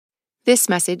This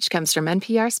message comes from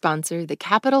NPR sponsor, the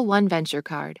Capital One Venture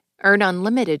Card. Earn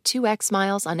unlimited 2x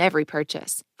miles on every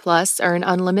purchase. Plus, earn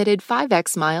unlimited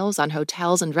 5x miles on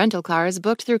hotels and rental cars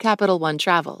booked through Capital One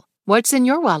Travel. What's in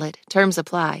your wallet? Terms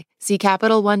apply. See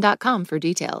CapitalOne.com for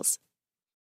details.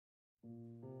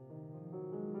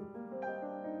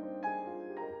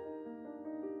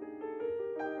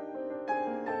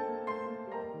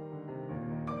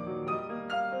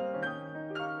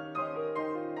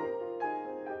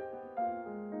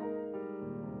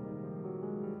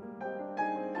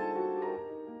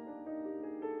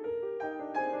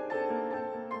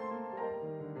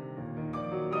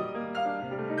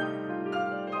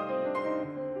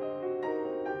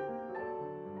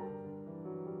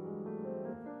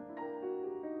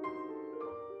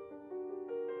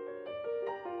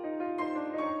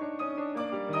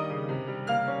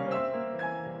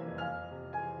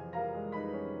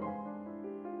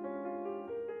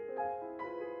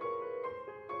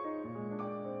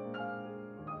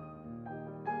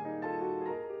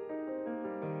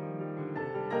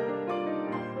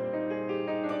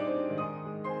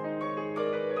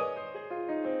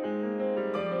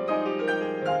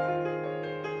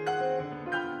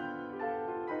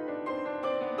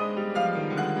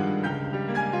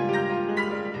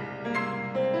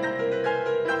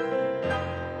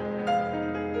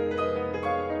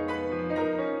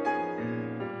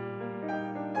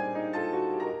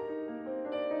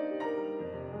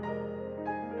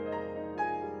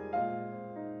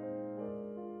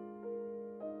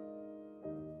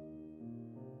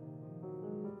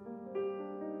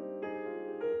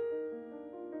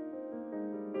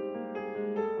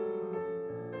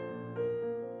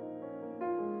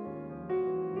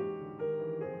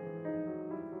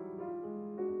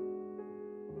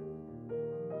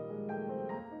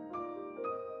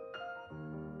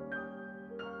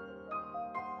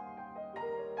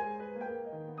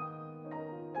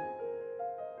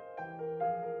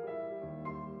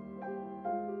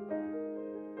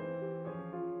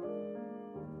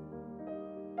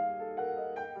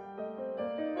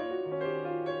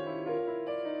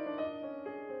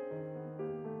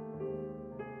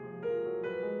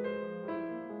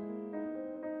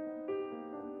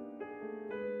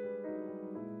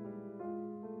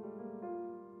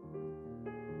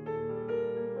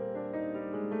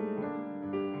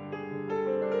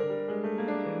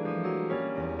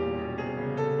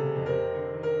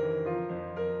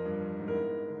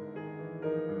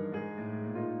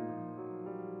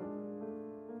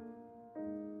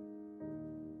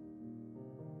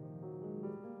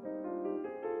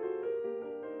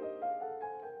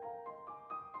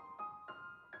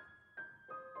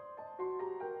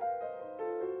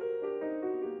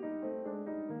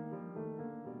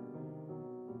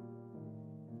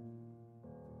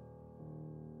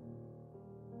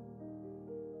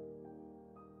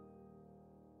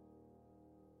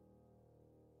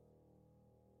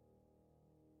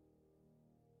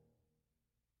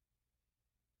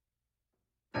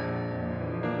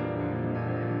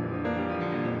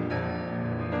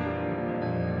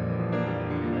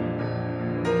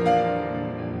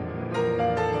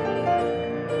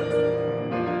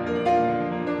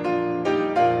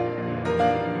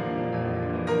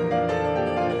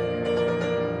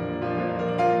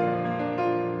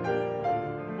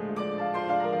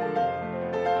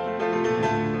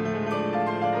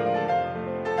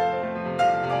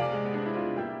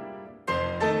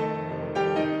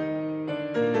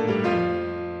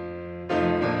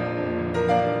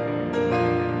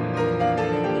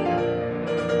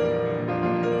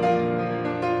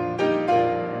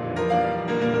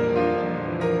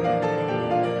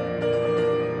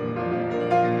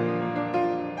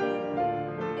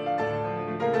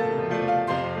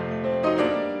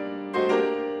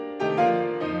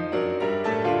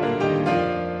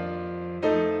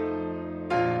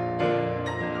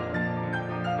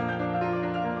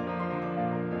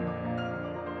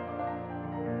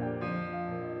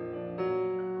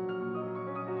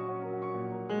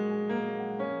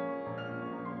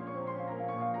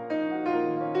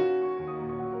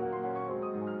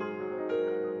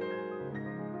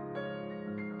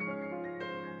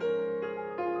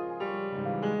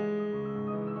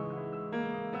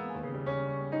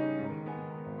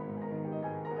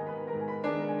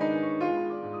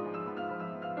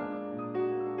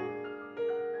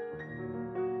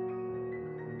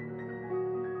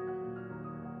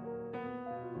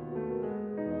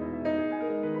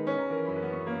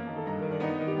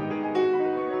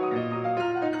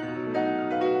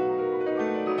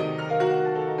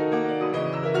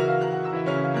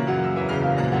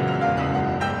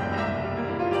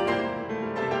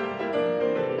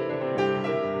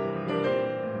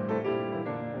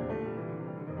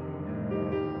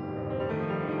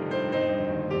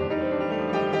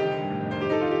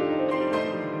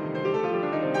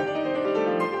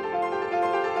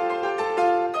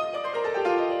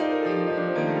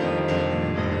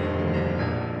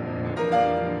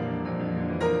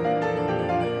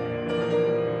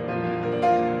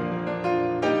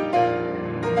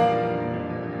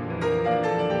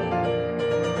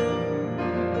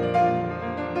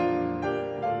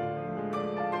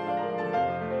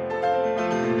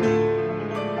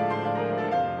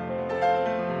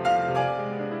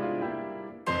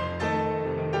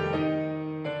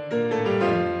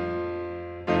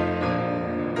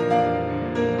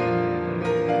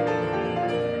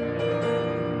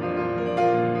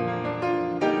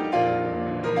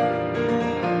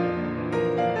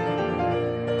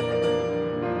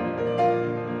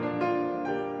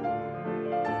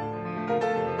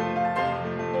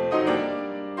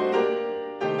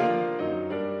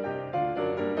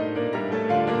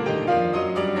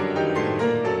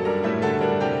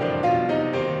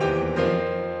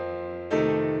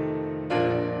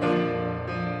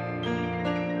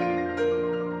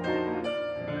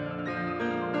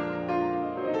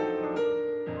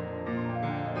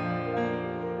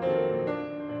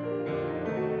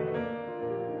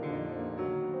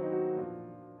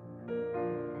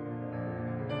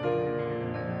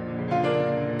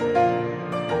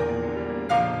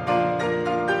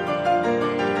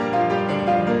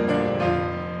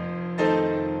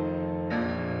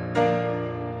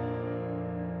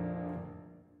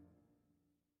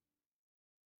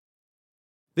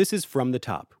 This is From the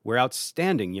Top, where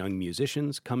outstanding young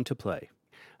musicians come to play.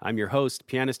 I'm your host,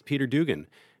 pianist Peter Dugan,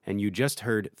 and you just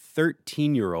heard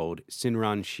 13-year-old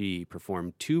Sinran Shi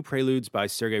perform 2 preludes by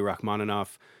Sergei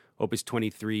Rachmaninoff, Opus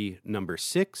 23, number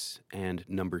 6 and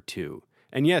number 2.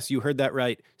 And yes, you heard that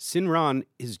right. Sinran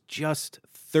is just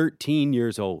 13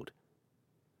 years old.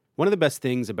 One of the best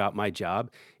things about my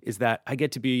job is that I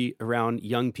get to be around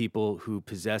young people who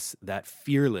possess that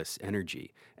fearless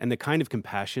energy and the kind of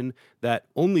compassion that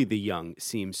only the young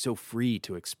seem so free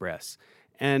to express.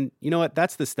 And you know what?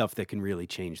 That's the stuff that can really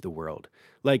change the world.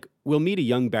 Like, we'll meet a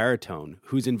young baritone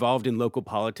who's involved in local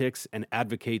politics and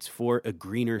advocates for a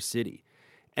greener city.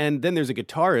 And then there's a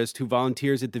guitarist who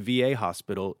volunteers at the VA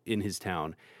hospital in his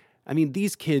town. I mean,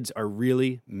 these kids are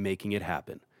really making it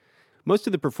happen. Most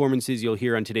of the performances you'll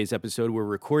hear on today's episode were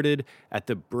recorded at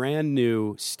the brand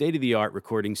new state-of-the-art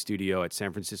recording studio at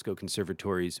San Francisco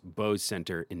Conservatory's Bose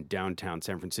Center in downtown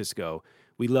San Francisco.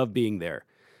 We love being there.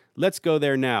 Let's go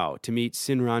there now to meet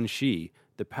Sinran Shi,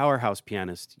 the powerhouse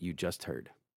pianist you just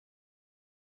heard.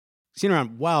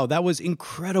 Sinran, wow, that was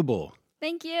incredible.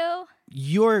 Thank you.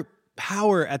 Your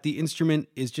power at the instrument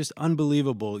is just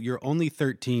unbelievable. You're only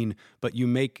 13, but you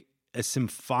make a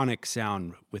symphonic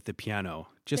sound with the piano.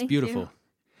 Just beautiful.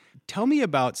 Tell me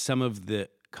about some of the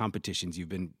competitions you've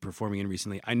been performing in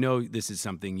recently. I know this is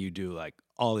something you do like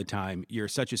all the time. You're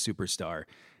such a superstar.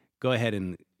 Go ahead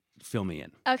and fill me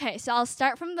in. Okay, so I'll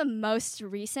start from the most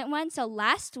recent one. So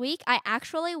last week, I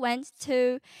actually went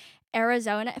to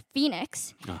Arizona,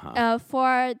 Phoenix,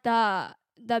 for the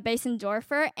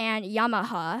Basendorfer and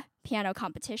Yamaha piano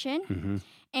competition. Mm-hmm.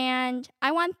 And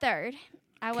I won third.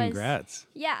 Congrats.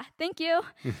 Yeah, thank you.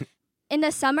 In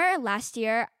the summer last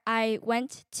year, I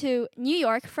went to New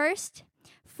York first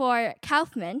for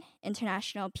Kaufman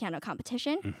International Piano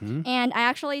Competition, and I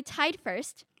actually tied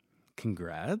first.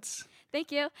 Congrats.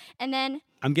 Thank you. And then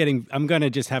I'm going to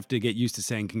just have to get used to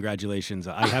saying congratulations.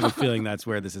 I have a feeling that's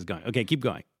where this is going. Okay, keep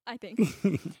going. I think.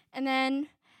 And then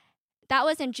that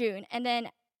was in June. And then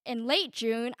in late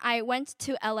June, I went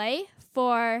to LA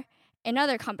for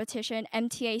another competition,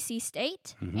 MTAC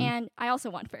State, and I also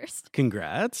won first.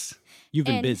 Congrats. You've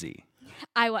been busy.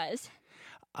 I was.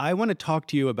 I want to talk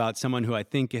to you about someone who I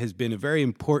think has been a very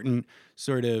important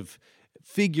sort of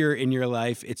figure in your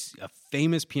life. It's a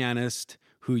famous pianist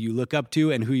who you look up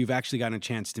to and who you've actually gotten a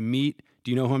chance to meet.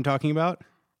 Do you know who I'm talking about?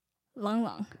 Lang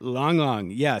Lang. Lang Lang,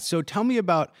 yeah. So tell me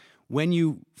about when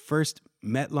you first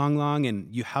met Lang Lang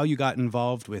and how you got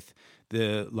involved with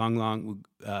the Lang Lang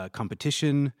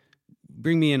competition.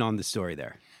 Bring me in on the story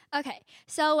there. Okay,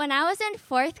 so when I was in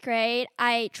 4th grade,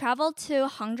 I traveled to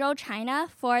Hangzhou, China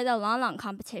for the Lang Lang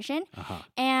competition,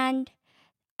 and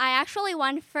I actually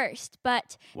won first.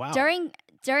 But during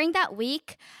that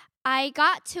week, I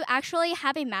got to actually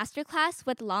have a masterclass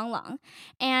with Lang Lang,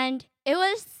 and it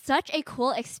was such a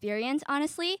cool experience,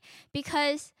 honestly,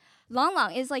 because Lang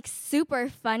Lang is like super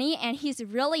funny and he's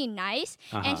really nice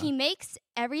and he makes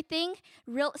everything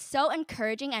so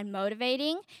encouraging and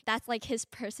motivating. That's like his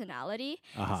personality.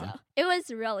 So it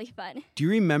was really fun. Do you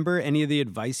remember any of the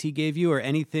advice he gave you or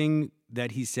anything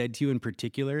that he said to you in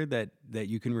particular that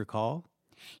you can recall?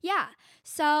 Yeah.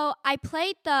 So I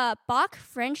played the Bach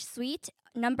French Suite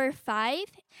number 5,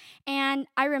 and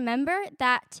I remember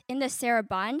that in the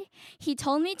sarabande, he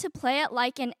told me to play it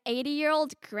like an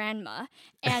 80-year-old grandma,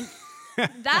 and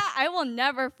that I will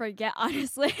never forget,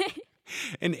 honestly.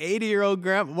 An 80-year-old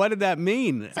grandma? What did that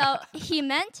mean? So he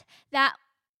meant that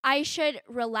I should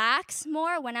relax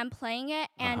more when I'm playing it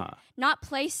and not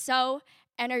play so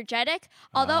energetic,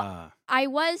 although I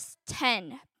was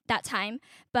 10 that time,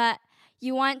 but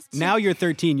you want to... Now you're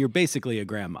 13, you're basically a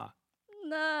grandma.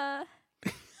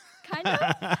 Kind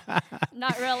of.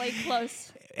 Not really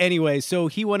close. Anyway, so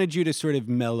he wanted you to sort of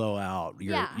mellow out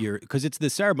your because it's the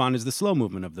sarabande is the slow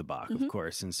movement of the Bach, of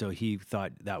course, and so he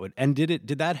thought that would. And did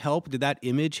that help? Did that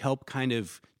image help kind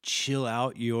of chill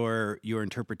out your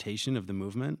interpretation of the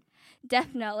movement?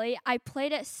 Definitely. I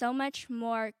played it so much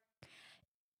more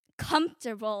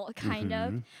comfortable, kind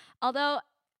of. Although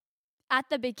at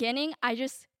the beginning, I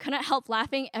just couldn't help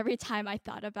laughing every time I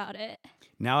thought about it.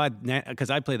 Now, because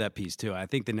I play that piece too, I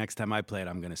think the next time I play it,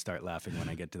 I'm going to start laughing when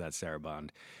I get to that sarabande.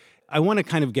 I want to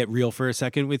kind of get real for a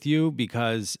second with you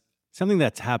because something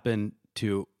that's happened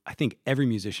to, I think, every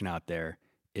musician out there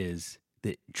is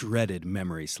the dreaded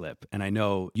memory slip. And I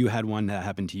know you had one that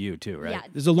happened to you too, right? Yeah.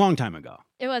 It was a long time ago.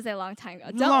 It was a long time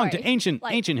ago.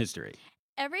 Ancient history.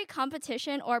 Every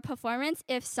competition or performance,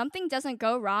 if something doesn't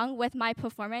go wrong with my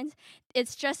performance,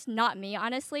 it's just not me,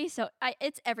 honestly. So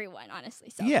it's everyone,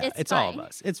 honestly. So yeah, it's fine. all of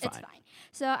us. It's fine.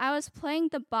 So I was playing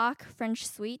the Bach French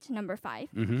Suite number 5,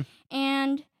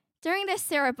 and during the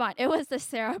saraband. It was the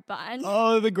saraband.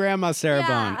 Oh, the grandma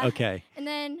saraband. Yeah. Okay. And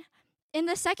then in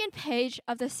the second page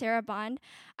of the saraband,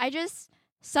 I just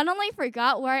suddenly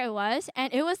forgot where it was,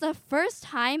 and it was the first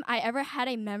time I ever had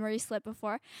a memory slip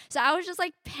before. So I was just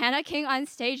like panicking on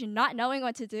stage and not knowing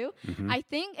what to do. Mm-hmm. I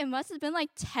think it must have been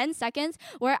like 10 seconds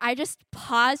where I just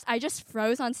paused. I just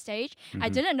froze on stage. I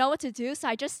didn't know what to do, so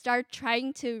I just started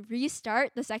trying to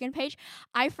restart the second page.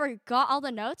 I forgot all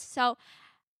the notes, so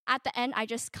at the end, I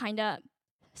just kind of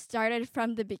started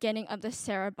from the beginning of the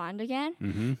saraband again.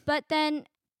 Mm-hmm. But then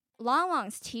Long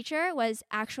Long's teacher was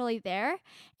actually there,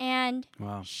 and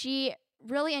Wow. she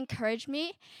really encouraged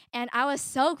me, and I was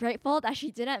so grateful that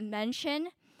she didn't mention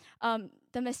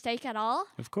the mistake at all.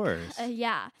 Of course.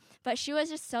 Yeah, but she was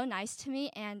just so nice to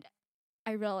me, and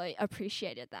I really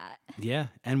appreciated that. Yeah,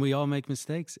 and we all make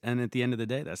mistakes. And at the end of the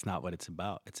day, that's not what it's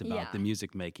about. It's about Yeah. the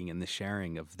music making and the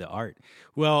sharing of the art.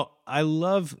 Well, I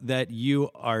love that you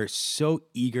are so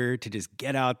eager to just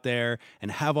get out there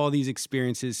and have all these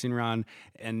experiences, Sinran,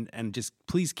 and just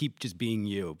please keep just being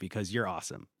you because you're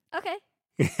awesome.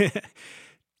 Okay.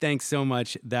 Thanks so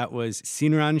much. That was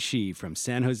Sinran Shi from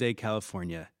San Jose,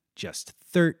 California, just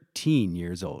 13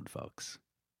 years old, folks.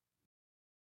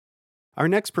 Our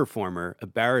next performer, a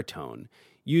baritone,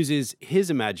 uses his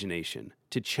imagination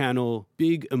to channel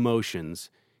big emotions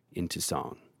into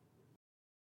song.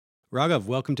 Raghav,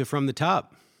 welcome to From the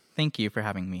Top. Thank you for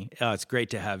having me. It's great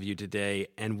to have you today.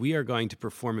 And we are going to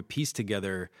perform a piece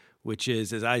together, which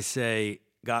is, as I say,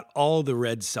 got all the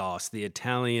red sauce, the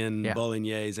Italian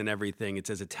bolognese and everything. It's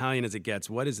as Italian as it gets.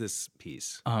 What is this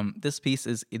piece? This piece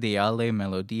is Ideale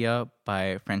Melodia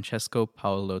by Francesco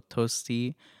Paolo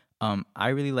Tosti. I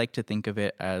really like to think of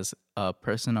it as a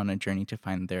person on a journey to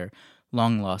find their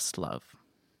long-lost love.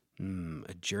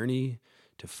 A journey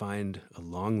to find a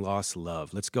long-lost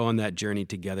love. Let's go on that journey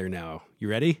together now. You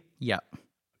ready? Yeah.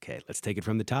 Okay, let's take it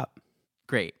from the top.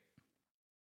 Great.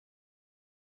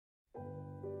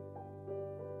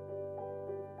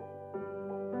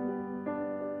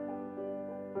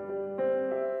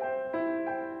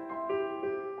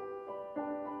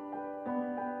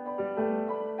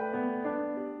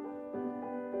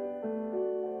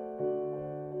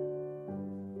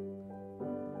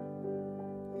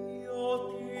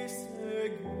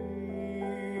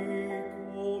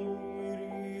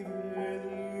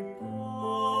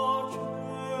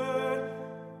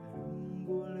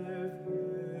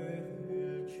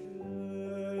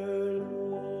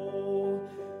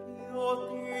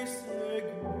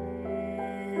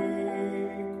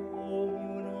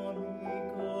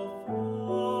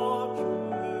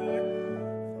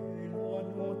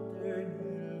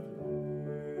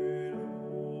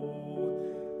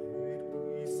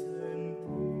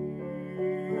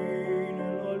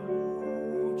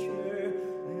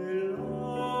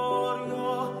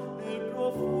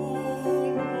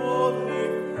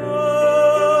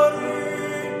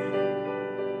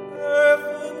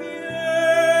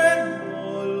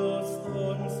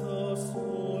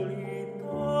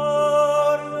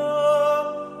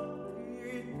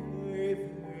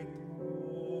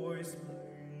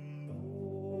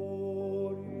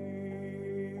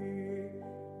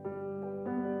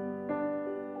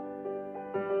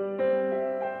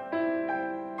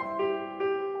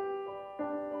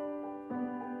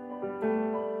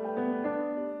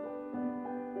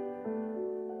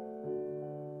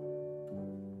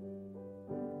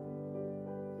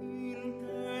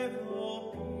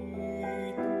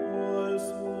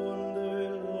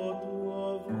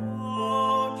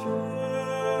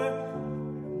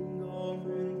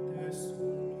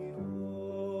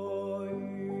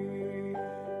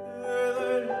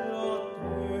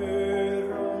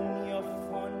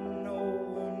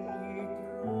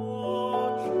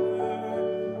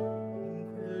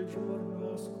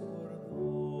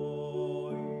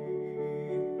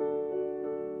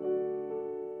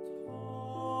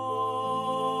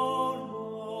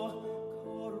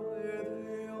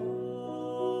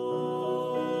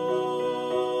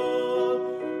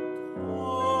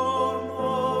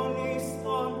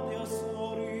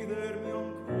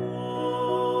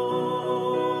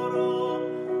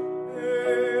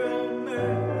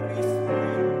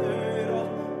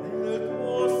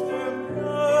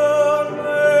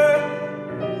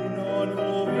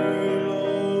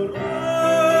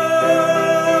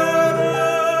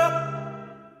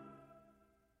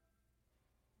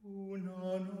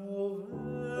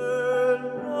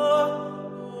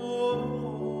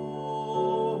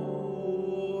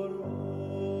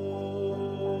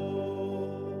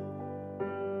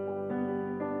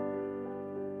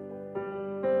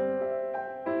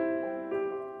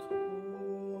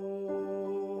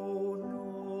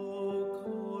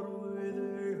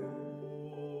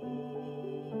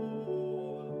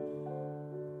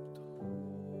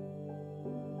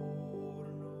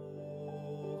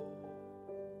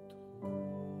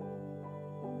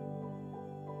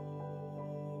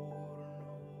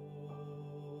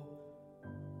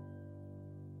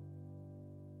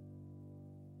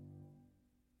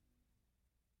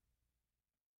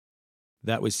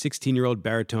 That was 16-year-old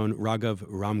baritone Raghav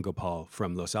Ramgopal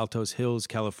from Los Altos Hills,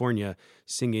 California,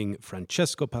 singing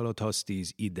Francesco Paolo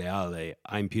Tosti's Ideale.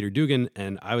 I'm Peter Dugan,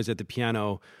 and I was at the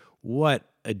piano.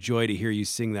 What a joy to hear you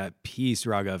sing that piece,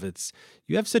 Raghav.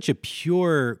 You have such a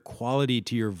pure quality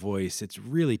to your voice. It's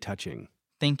really touching.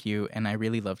 Thank you, and I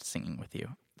really loved singing with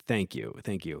you. Thank you.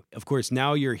 Thank you. Of course,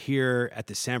 now you're here at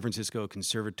the San Francisco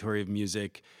Conservatory of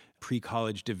Music,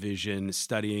 pre-college division,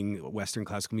 studying Western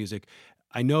classical music.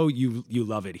 I know you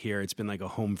love it here. It's been like a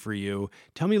home for you.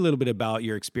 Tell me a little bit about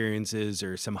your experiences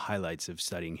or some highlights of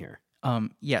studying here.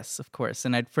 Yes, of course.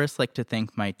 And I'd first like to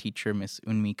thank my teacher, Miss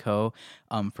Unmi Ko,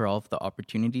 for all of the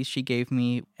opportunities she gave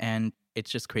me. And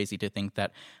it's just crazy to think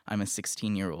that I'm a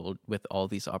 16-year-old with all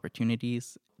these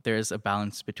opportunities. There's a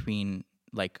balance between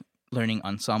like learning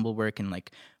ensemble work and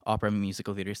like opera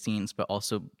musical theater scenes, but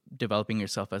also developing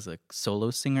yourself as a solo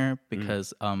singer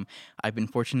because I've been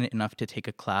fortunate enough to take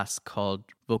a class called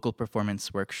Vocal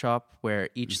Performance Workshop, where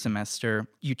each semester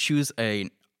you choose an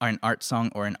art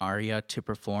song or an aria to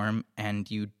perform,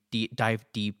 and you dive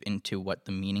deep into what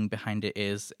the meaning behind it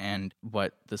is and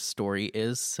what the story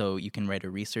is, so you can write a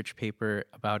research paper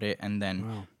about it and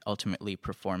then ultimately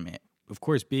perform it. Of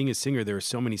course, being a singer, there are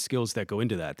so many skills that go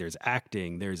into that. There's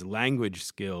acting, there's language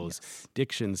skills,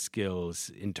 diction skills,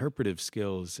 interpretive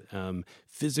skills,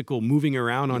 physical moving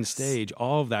around on stage.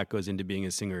 All of that goes into being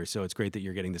a singer. So it's great that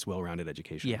you're getting this well-rounded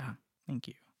education. Yeah, thank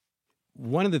you.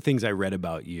 One of the things I read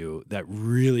about you that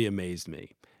really amazed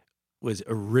me was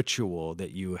a ritual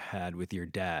that you had with your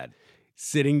dad.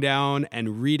 Sitting down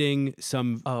and reading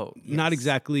some, not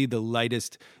exactly the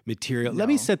lightest material. No. Let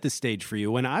me set the stage for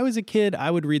you. When I was a kid,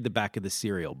 I would read the back of the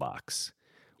cereal box.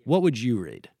 What would you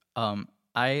read?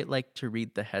 I like to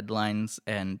read the headlines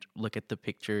and look at the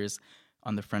pictures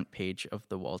on the front page of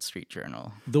the Wall Street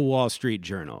Journal. The Wall Street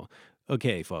Journal.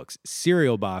 Okay, folks,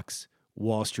 cereal box,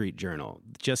 Wall Street Journal.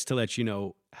 Just to let you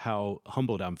know how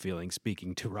humbled I'm feeling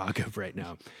speaking to Raghav right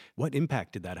now. What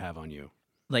impact did that have on you?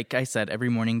 Like I said, every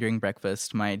morning during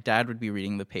breakfast, my dad would be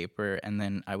reading the paper, and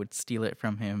then I would steal it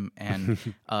from him and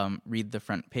read the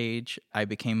front page. I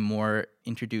became more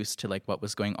introduced to like what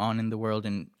was going on in the world,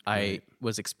 and I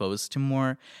was exposed to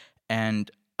more. And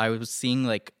I was seeing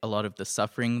like a lot of the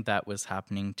suffering that was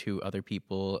happening to other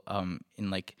people in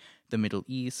like the Middle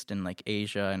East and like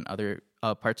Asia and other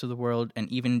parts of the world, and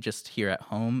even just here at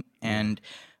home. And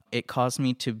it caused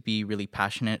me to be really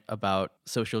passionate about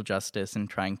social justice and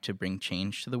trying to bring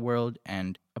change to the world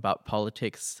and about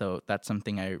politics. So that's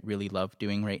something I really love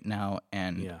doing right now.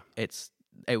 And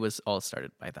it was all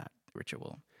started by that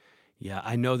ritual. Yeah,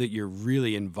 I know that you're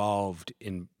really involved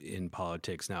in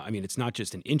politics now. I mean, it's not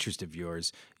just an interest of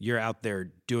yours. You're out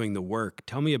there doing the work.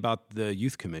 Tell me about the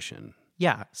Youth Commission.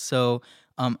 Yeah, so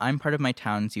I'm part of my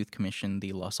town's youth commission,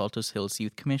 the Los Altos Hills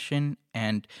Youth Commission,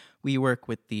 and we work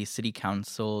with the city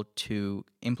council to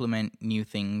implement new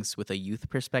things with a youth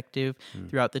perspective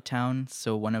throughout the town.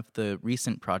 So one of the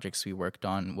recent projects we worked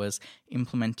on was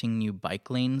implementing new bike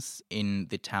lanes in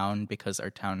the town because our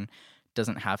town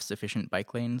doesn't have sufficient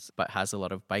bike lanes but has a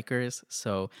lot of bikers.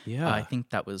 So I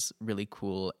think that was really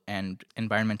cool and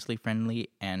environmentally friendly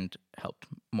and helped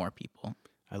more people.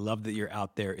 I love that you're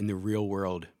out there in the real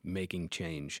world making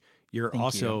change. You're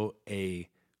also an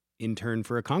intern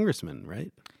for a congressman,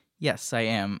 right? Yes, I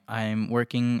am. I'm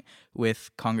working with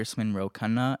Congressman Ro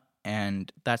Khanna,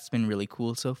 and that's been really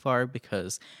cool so far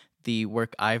because the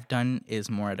work I've done is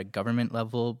more at a government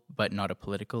level, but not a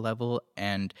political level,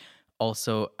 and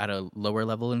also at a lower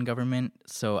level in government.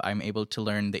 So I'm able to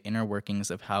learn the inner workings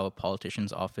of how a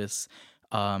politician's office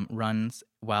runs,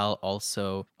 while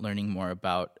also learning more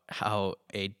about how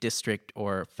a district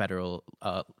or federal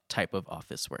type of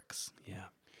office works. Yeah,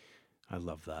 I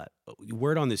love that.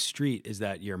 Word on the street is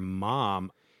that your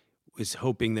mom was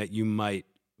hoping that you might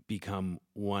become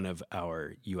one of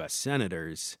our U.S.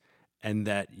 senators and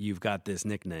that you've got this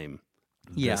nickname,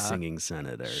 the Singing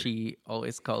Senator. She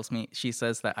always calls me, she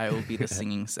says that I will be the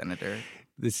Singing Senator.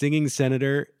 The Singing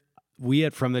Senator. We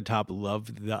at From the Top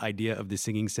love the idea of the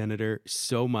Singing Senator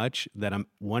so much that I'm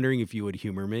wondering if you would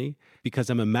humor me,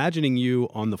 because I'm imagining you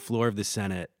on the floor of the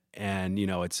Senate and, you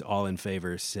know, it's all in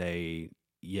favor, say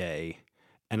yay.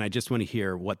 And I just want to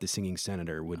hear what the Singing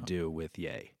Senator would do with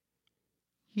yay.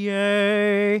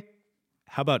 Yay.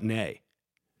 How about nay?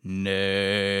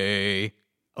 Nay.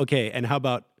 Okay, and how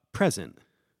about present?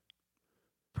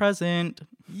 Present.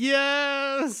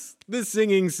 Yes! The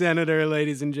Singing Senator,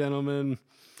 ladies and gentlemen.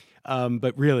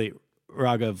 But really,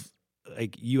 Raghav,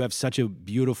 like you have such a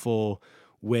beautiful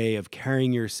way of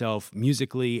carrying yourself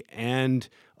musically and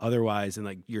otherwise, and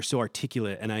like you're so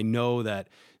articulate. And I know that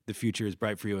the future is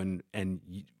bright for you, and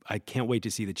I can't wait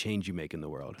to see the change you make in the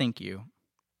world. Thank you.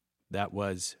 That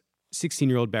was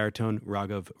 16-year-old baritone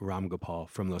Raghav Ramgopal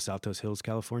from Los Altos Hills,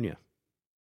 California.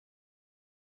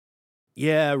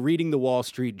 Yeah, reading the Wall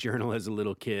Street Journal as a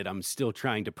little kid, I'm still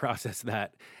trying to process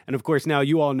that. And of course, now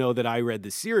you all know that I read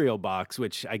the cereal box,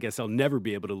 which I guess I'll never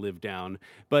be able to live down.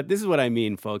 But this is what I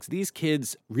mean, folks. These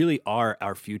kids really are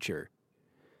our future.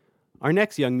 Our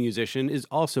next young musician is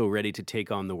also ready to take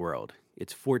on the world.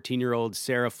 It's 14-year-old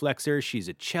Sarah Flexer. She's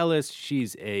a cellist.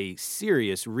 She's a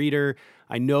serious reader.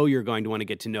 I know you're going to want to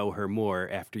get to know her more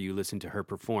after you listen to her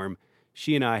perform.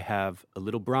 She and I have a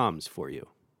little Brahms for you.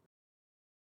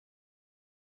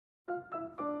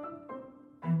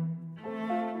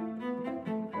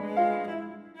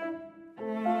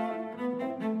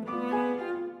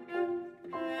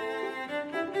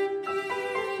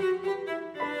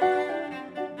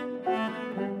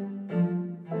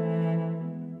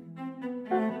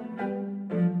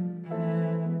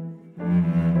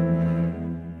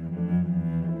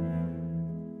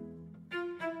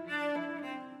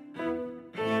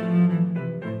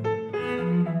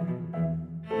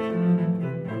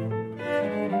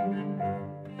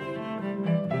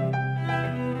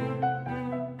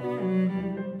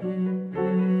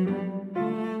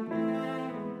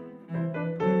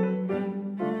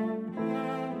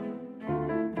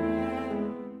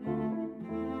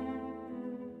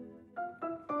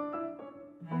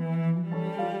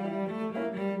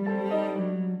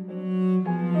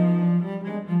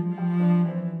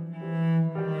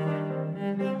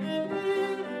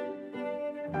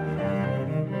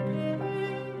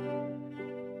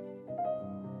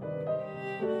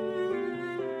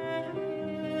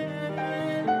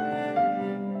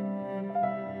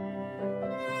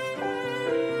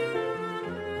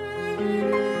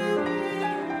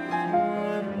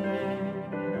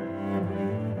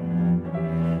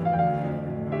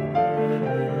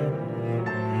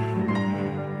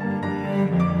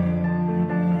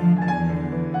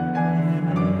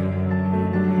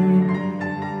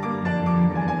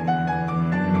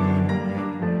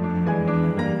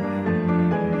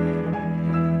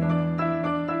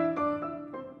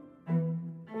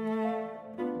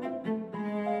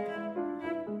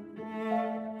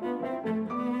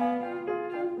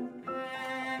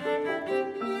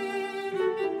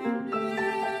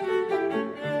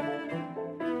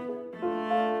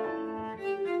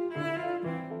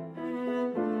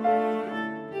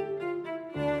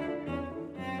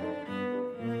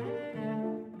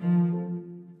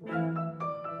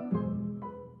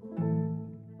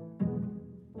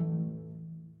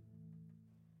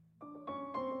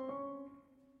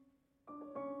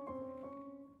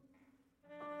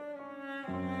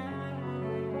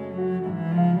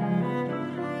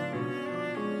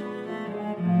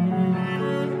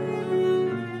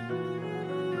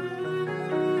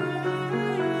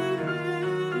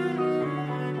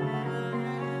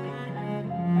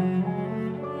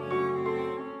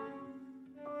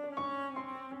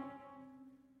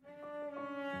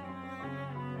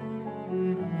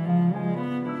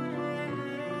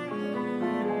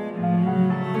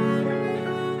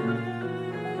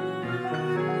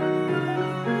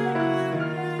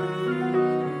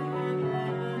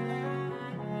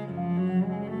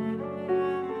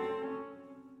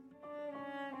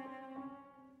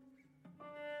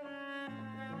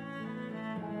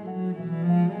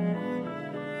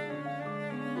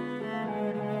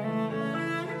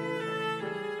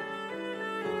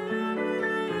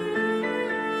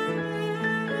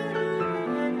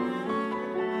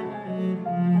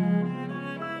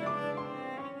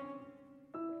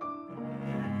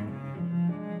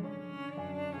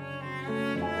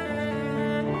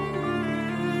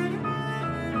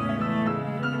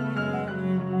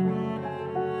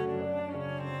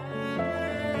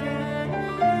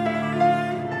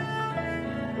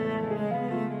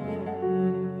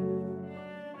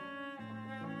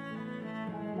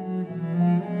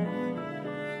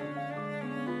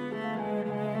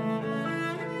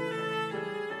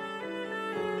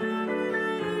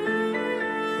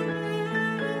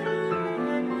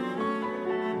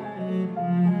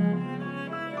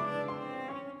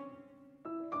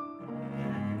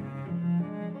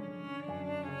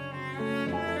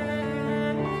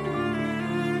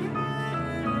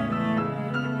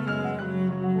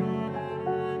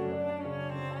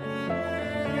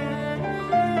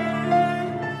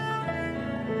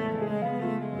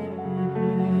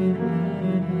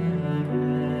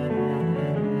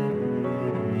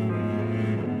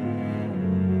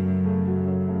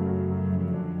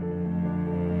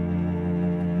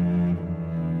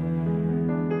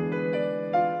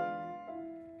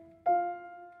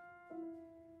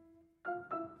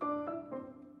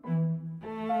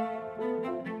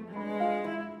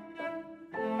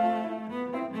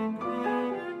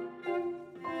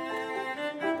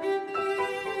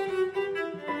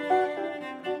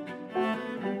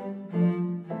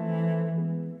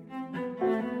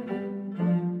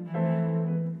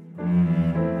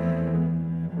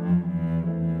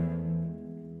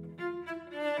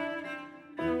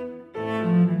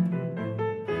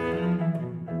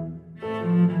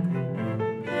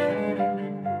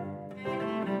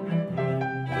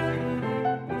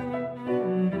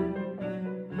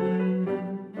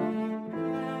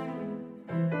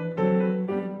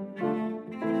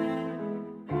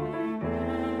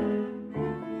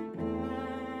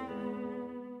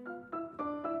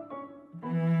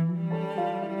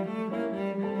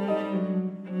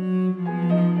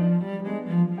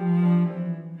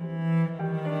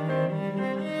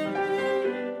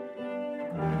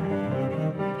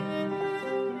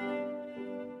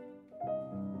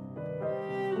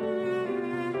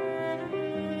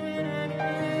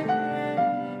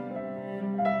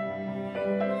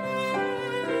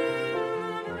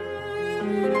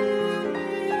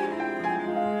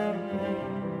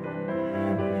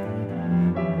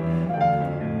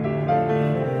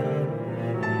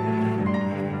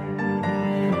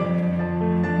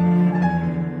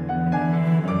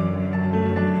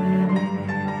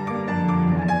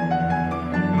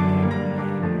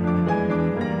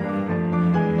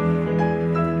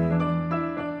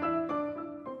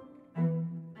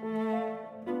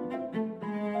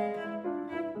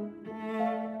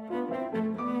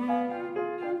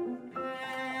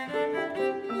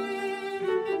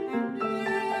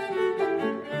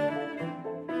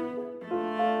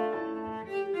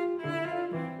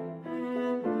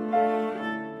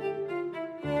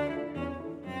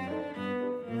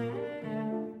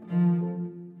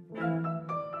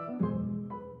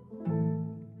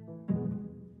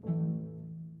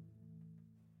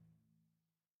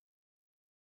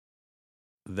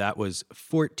 That was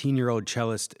 14-year-old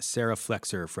cellist Sarah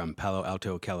Flexer from Palo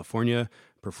Alto, California,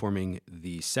 performing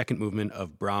the second movement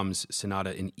of Brahms'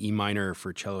 Sonata in E minor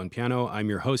for cello and piano. I'm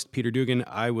your host, Peter Dugan.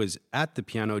 I was at the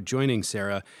piano joining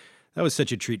Sarah. That was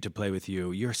such a treat to play with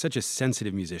you. You're such a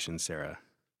sensitive musician, Sarah.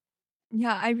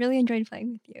 Yeah, I really enjoyed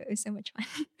playing with you. It was so much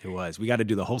fun. It was. We got to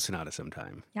do the whole sonata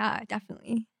sometime. Yeah,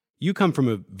 definitely. You come from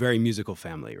a very musical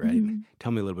family, right? Mm-hmm.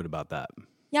 Tell me a little bit about that.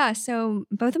 Yeah, so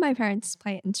both of my parents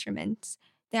play instruments.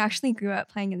 They actually grew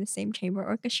up playing in the same chamber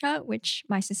orchestra, which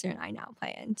my sister and I now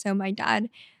play in. So my dad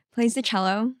plays the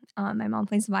cello, my mom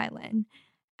plays the violin,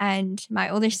 and my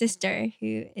older sister,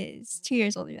 who is 2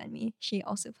 years older than me, she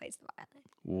also plays the violin.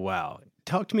 Wow.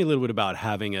 Talk to me a little bit about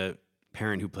having a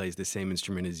parent who plays the same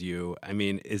instrument as you. I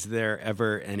mean, is there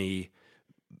ever any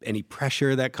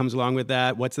pressure that comes along with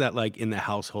that? What's that like in the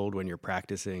household when you're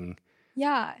practicing?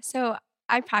 Yeah, so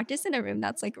I practice in a room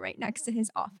that's like right next to his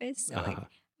office. So like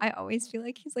I always feel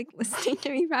like he's like listening to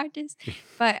me practice,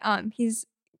 but he's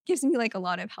gives me like a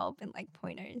lot of help and like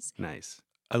pointers. Nice.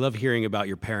 I love hearing about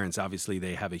your parents. Obviously,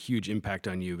 they have a huge impact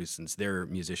on you since they're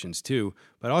musicians too,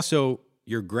 but also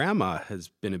your grandma has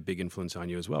been a big influence on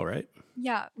you as well, right?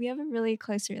 Yeah, we have a really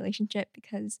close relationship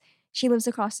because she lives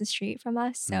across the street from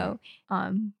us. So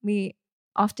we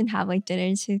often have like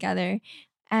dinners together.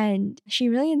 And she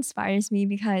really inspires me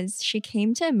because she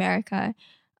came to America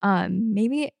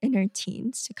maybe in her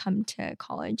teens to come to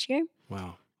college here.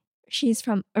 Wow. She's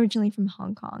originally from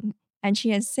Hong Kong, and she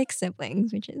has 6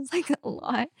 siblings, which is like a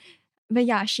lot. But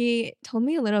yeah, she told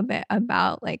me a little bit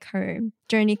about like her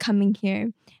journey coming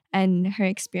here and her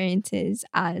experiences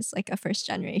as like a first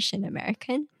generation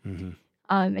American. Mm-hmm.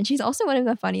 And she's also one of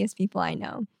the funniest people I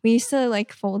know. We used to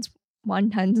like fold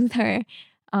wontons with her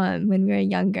when we were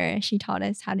younger. She taught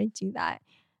us how to do that.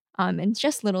 And it's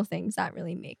just little things that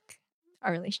really make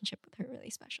our relationship with her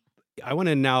really special. I want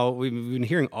to now, we've been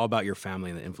hearing all about your family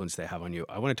and the influence they have on you.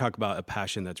 I want to talk about a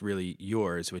passion that's really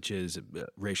yours, which is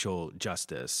racial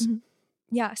justice. Mm-hmm.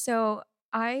 Yeah, so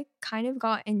I kind of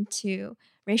got into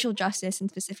racial justice and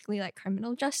specifically like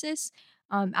criminal justice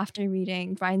after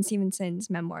reading Bryan Stevenson's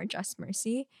memoir, Just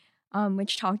Mercy,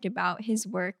 which talked about his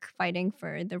work fighting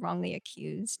for the wrongly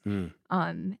accused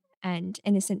and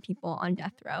innocent people on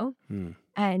death row.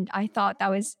 And I thought that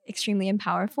was extremely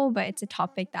powerful, but it's a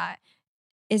topic that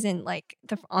isn't like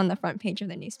on the front page of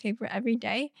the newspaper every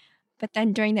day. But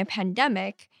then during the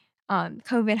pandemic,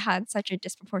 COVID had such a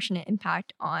disproportionate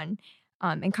impact on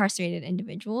incarcerated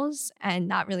individuals.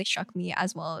 And that really struck me,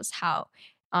 as well as how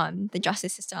the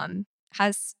justice system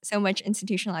has so much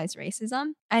institutionalized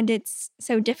racism. And it's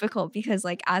so difficult because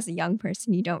like as a young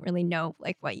person, you don't really know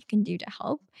like what you can do to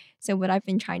help. So what I've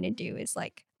been trying to do is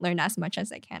like learn as much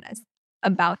as I can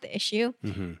about the issue.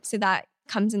 Mm-hmm. So that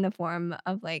comes in the form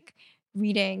of like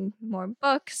reading more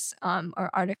books or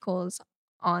articles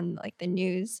on like the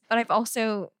news. But I've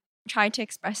also tried to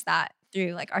express that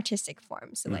through like artistic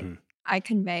forms. So like I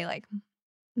convey like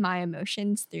my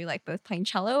emotions through like both playing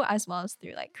cello as well as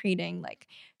through like creating like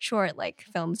short like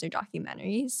films or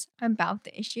documentaries about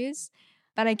the issues.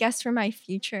 But I guess for my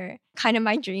future, kind of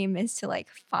my dream is to like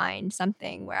find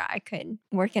something where I could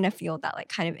work in a field that like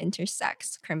kind of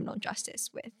intersects criminal justice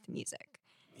with music.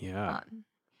 Yeah.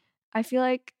 I feel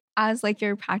like as like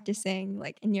you're practicing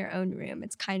like in your own room,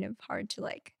 it's kind of hard to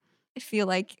like feel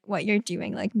like what you're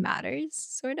doing like matters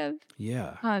sort of.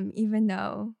 Yeah. Even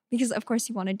though, because of course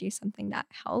you want to do something that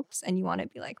helps and you want to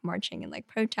be like marching and like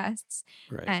protests.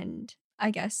 Right. And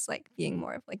I guess like being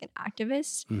more of like an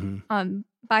activist. Mm-hmm.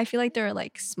 But I feel like there are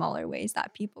like smaller ways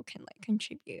that people can like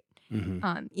contribute,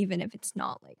 even if it's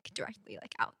not like directly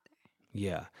like out there.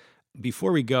 Yeah.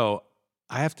 Before we go,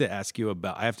 I have to ask you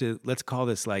let's call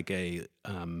this like a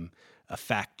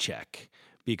fact check,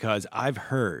 because I've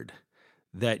heard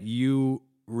that you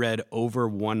read over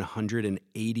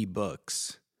 180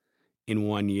 books in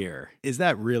 1 year. Is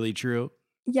that really true?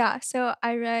 Yeah, so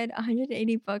I read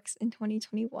 180 books in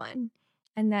 2021.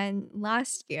 And then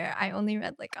last year, I only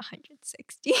read like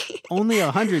 160. Only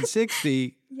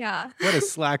 160? Yeah. What a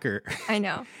slacker. I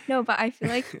know. No, but I feel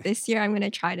like this year I'm going to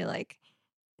try to like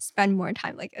spend more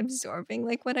time like absorbing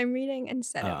like what I'm reading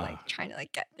instead of like trying to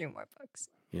like get through more books.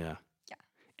 Yeah. Yeah.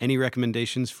 Any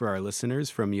recommendations for our listeners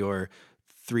from your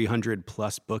 300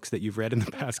 plus books that you've read in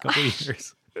the past couple of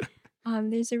years?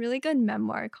 There's a really good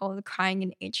memoir called Crying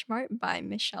in H Mart by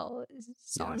Michelle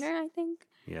Sonner, I think.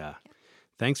 Yeah.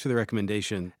 Thanks for the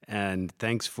recommendation, and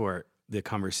thanks for the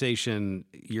conversation.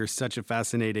 You're such a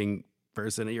fascinating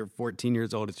person. You're 14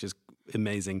 years old. It's just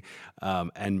amazing.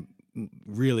 And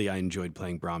really, I enjoyed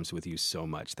playing Brahms with you so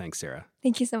much. Thanks, Sarah.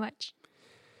 Thank you so much.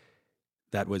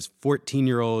 That was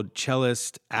 14-year-old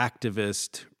cellist,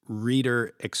 activist,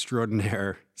 reader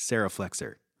extraordinaire Sarah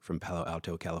Flexer from Palo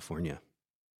Alto, California.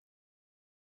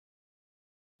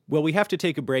 Well, we have to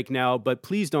take a break now, but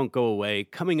please don't go away.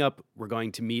 Coming up, we're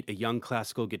going to meet a young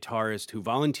classical guitarist who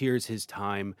volunteers his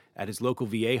time at his local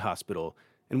VA hospital,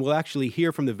 and we'll actually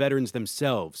hear from the veterans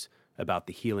themselves about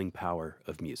the healing power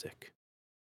of music.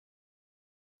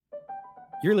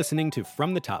 You're listening to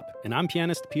From the Top, and I'm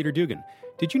pianist Peter Dugan.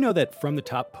 Did you know that From the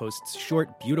Top posts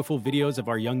short, beautiful videos of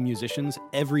our young musicians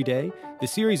every day? The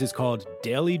series is called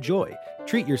Daily Joy.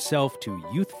 Treat yourself to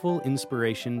youthful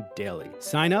inspiration daily.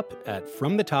 Sign up at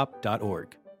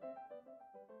fromthetop.org.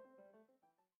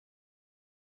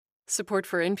 Support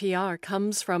for NPR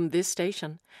comes from this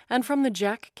station and from the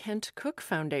Jack Kent Cooke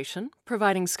Foundation,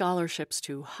 providing scholarships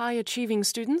to high-achieving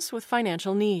students with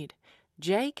financial need.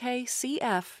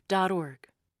 jkcf.org.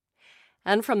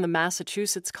 And from the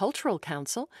Massachusetts Cultural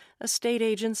Council, a state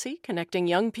agency connecting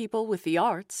young people with the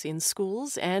arts in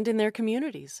schools and in their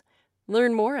communities.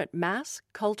 Learn more at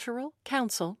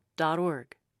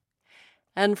massculturalcouncil.org.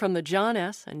 And from the John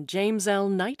S. and James L.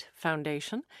 Knight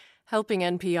Foundation, helping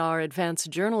NPR advance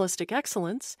journalistic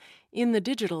excellence in the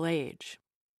digital age.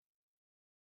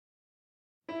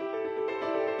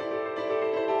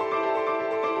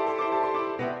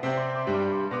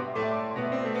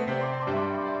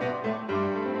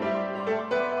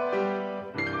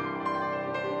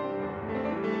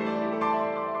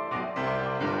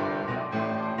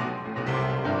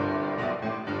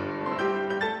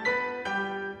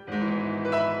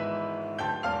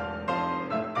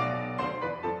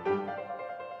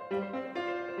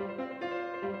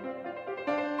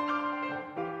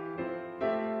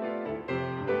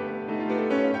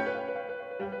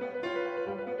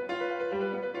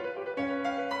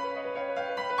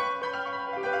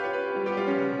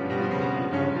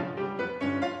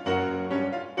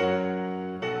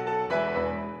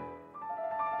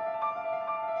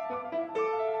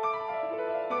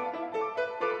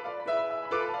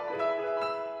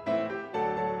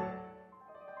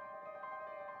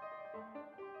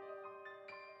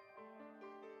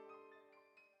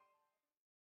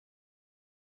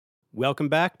 Welcome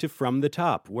back to From the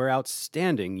Top, where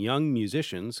outstanding young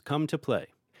musicians come to play.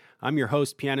 I'm your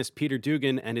host, pianist Peter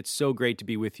Dugan, and it's so great to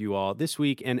be with you all this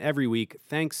week and every week.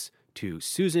 Thanks to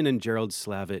Susan and Gerald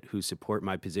Slavitt, who support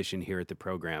my position here at the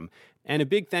program. And a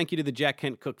big thank you to the Jack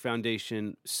Kent Cooke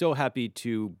Foundation. So happy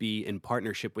to be in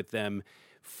partnership with them.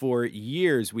 For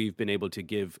years, we've been able to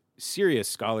give serious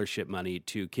scholarship money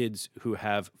to kids who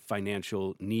have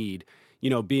financial need. You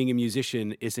know, being a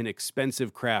musician is an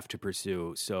expensive craft to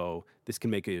pursue, so this can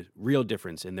make a real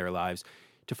difference in their lives.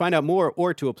 To find out more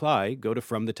or to apply, go to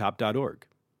fromthetop.org.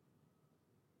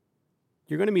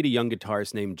 You're going to meet a young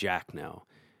guitarist named Jack now.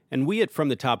 And we at From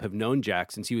the Top have known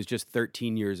Jack since he was just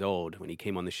 13 years old when he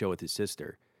came on the show with his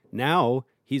sister. Now,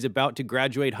 he's about to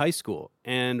graduate high school,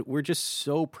 and we're just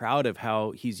so proud of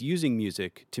how he's using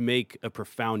music to make a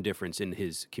profound difference in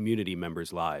his community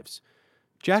members' lives.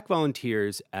 Jack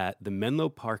volunteers at the Menlo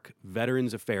Park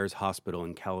Veterans Affairs Hospital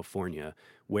in California,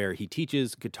 where he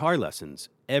teaches guitar lessons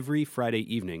every Friday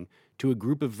evening to a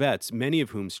group of vets, many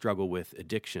of whom struggle with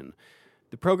addiction.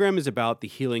 The program is about the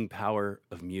healing power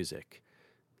of music.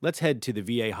 Let's head to the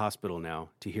VA hospital now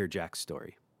to hear Jack's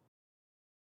story.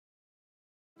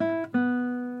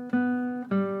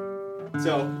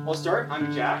 So, I'll start.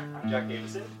 I'm Jack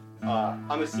Davison.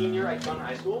 I'm a senior at Gun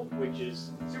High School, which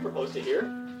is super close to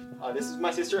here. This is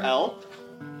my sister, Elle.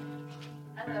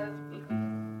 Hello.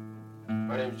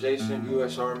 My name's Jason,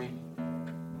 U.S. Army.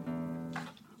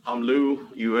 I'm Lou,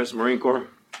 U.S. Marine Corps.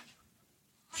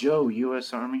 Joe,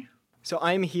 U.S. Army. So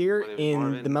I'm here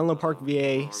in the Menlo Park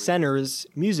VA Center's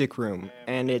music room,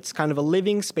 and it's kind of a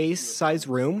living space-sized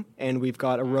room, and we've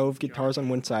got a row of guitars on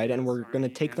one side, and we're going to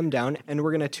take them down, and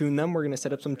we're going to tune them. We're going to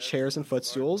set up some chairs and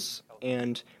footstools,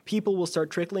 and people will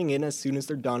start trickling in as soon as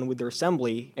they're done with their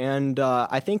assembly, and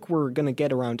I think we're going to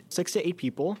get around 6 to 8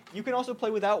 people. You can also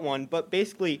play without one, but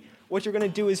basically what you're going to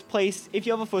do is place, if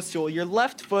you have a footstool, your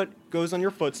left foot goes on your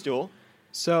footstool.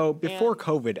 So before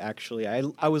COVID, actually,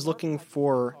 I was looking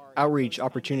for outreach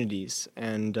opportunities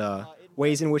and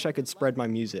ways in which I could spread my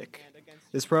music.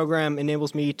 This program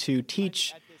enables me to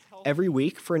teach every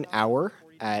week for an hour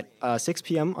at 6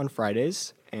 p.m. on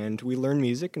Fridays, and we learn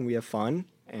music and we have fun.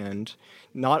 And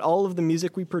not all of the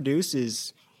music we produce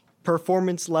is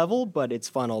performance level, but it's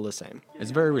fun all the same.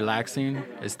 It's very relaxing.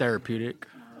 It's therapeutic,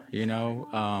 you know.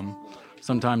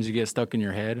 Sometimes you get stuck in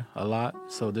your head a lot,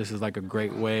 so this is like a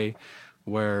great way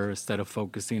where instead of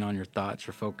focusing on your thoughts,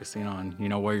 you're focusing on, you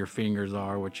know, where your fingers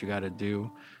are, what you got to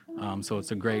do. So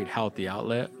it's a great healthy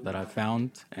outlet that I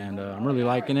found, and I'm really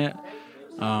liking it.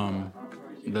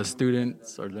 The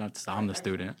students, or not, I'm the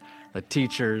student, the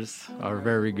teachers are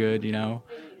very good,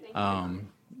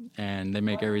 and they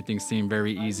make everything seem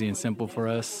very easy and simple for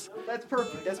us. That's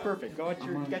perfect. That's perfect. Go at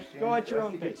your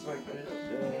own pace.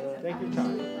 Take your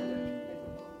time.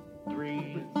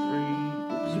 Three.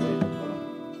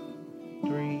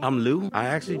 I'm Lou. I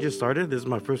actually just started. This is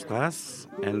my first class,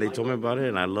 and they told me about it,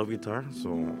 and I love guitar.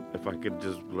 So if I could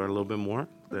just learn a little bit more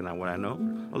than what I know.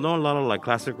 I know a lot of like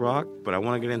classic rock, but I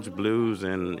want to get into blues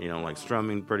and like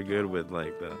strumming pretty good with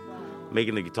like the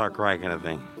making the guitar cry kind of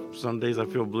thing. Some days I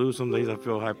feel blue, some days I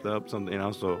feel hyped up,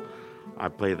 so I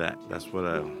play that. That's what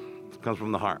comes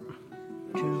from the heart.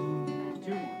 2,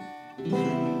 3.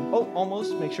 Oh,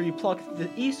 almost. Make sure you pluck the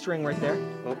E string right there.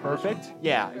 Oh, perfect.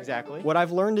 Yeah, exactly. What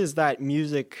I've learned is that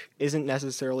music isn't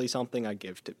necessarily something I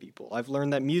give to people. I've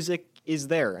learned that music is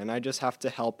there, and I just have to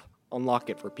help unlock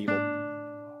it for people.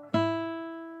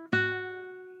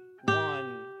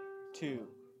 1, 2,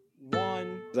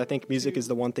 1. I think music is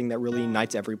the one thing that really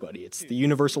unites everybody. It's the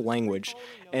universal language.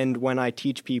 And when I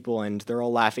teach people and they're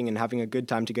all laughing and having a good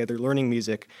time together learning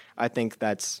music, I think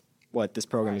that's what this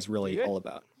program is really all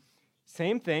about.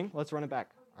 Same thing. Let's run it back.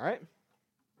 All right.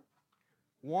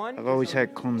 1. I've always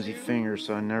had clumsy fingers,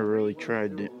 so I never really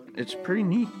tried it. It's pretty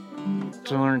neat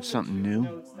to learn something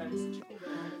new.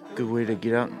 Good way to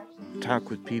get out and talk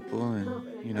with people,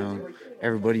 and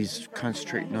everybody's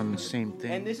concentrating on the same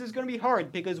thing. And this is going to be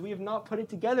hard because we have not put it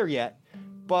together yet,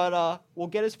 but we'll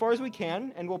get as far as we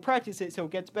can and we'll practice it so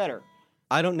it gets better.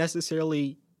 I don't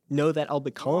necessarily know that I'll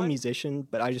become a musician,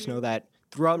 but I just know that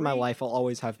throughout my life I'll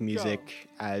always have music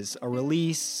as a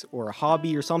release or a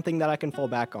hobby or something that I can fall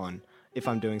back on if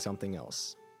I'm doing something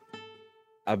else.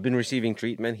 I've been receiving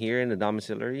treatment here in the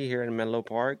domiciliary here in Menlo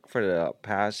Park for the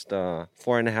past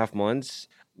 4.5 months.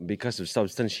 Because of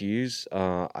substance use,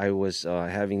 I was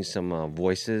having some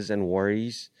voices and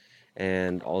worries,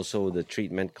 and also the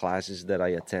treatment classes that I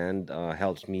attend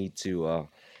helps me to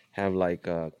have like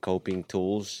coping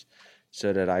tools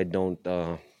so that I don't,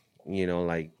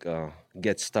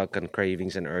 get stuck on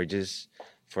cravings and urges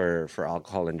for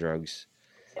alcohol and drugs.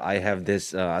 I have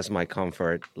this as my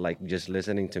comfort, like just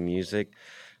listening to music,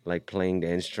 like playing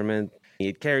the instrument.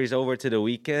 It carries over to the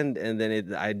weekend, and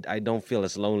then I don't feel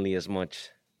as lonely as much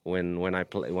when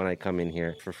I come in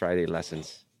here for Friday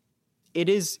lessons. It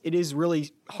is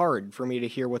really hard for me to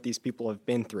hear what these people have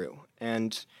been through,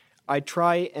 and I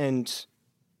try and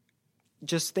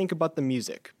just think about the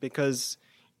music because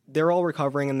they're all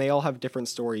recovering and they all have different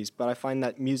stories, but I find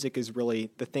that music is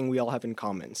really the thing we all have in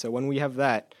common. So when we have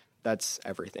that, that's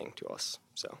everything to us.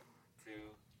 So 2,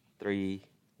 3,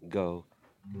 go.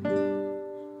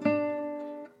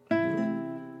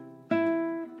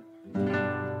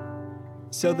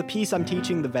 So the piece I'm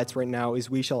teaching the vets right now is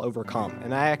We Shall Overcome.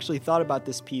 And I actually thought about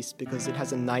this piece because it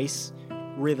has a nice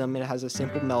rhythm, it has a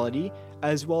simple melody,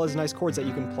 as well as nice chords that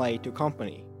you can play to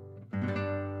accompany.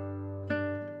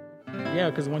 Yeah,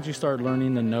 because once you start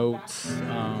learning the notes,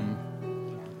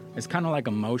 it's kind of like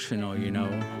emotional,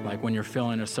 like when you're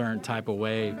feeling a certain type of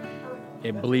way,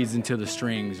 it bleeds into the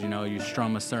strings, you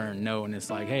strum a certain note and it's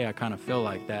like, hey, I kind of feel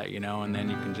like that, and then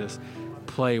you can just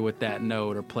play with that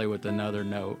note or play with another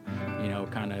note,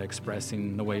 kind of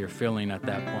expressing the way you're feeling at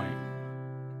that point.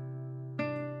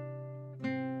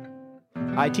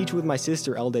 I teach with my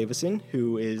sister, Elle Davison,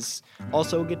 who is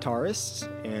also a guitarist,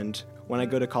 and when I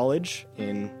go to college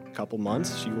in a couple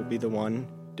months, she will be the one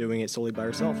doing it solely by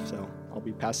herself, so I'll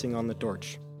be passing on the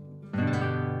torch.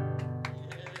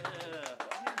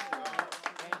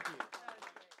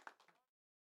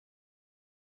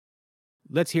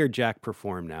 Let's hear Jack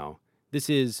perform now. This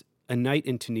is A Night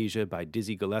in Tunisia by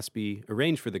Dizzy Gillespie,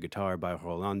 arranged for the guitar by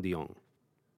Roland Dion.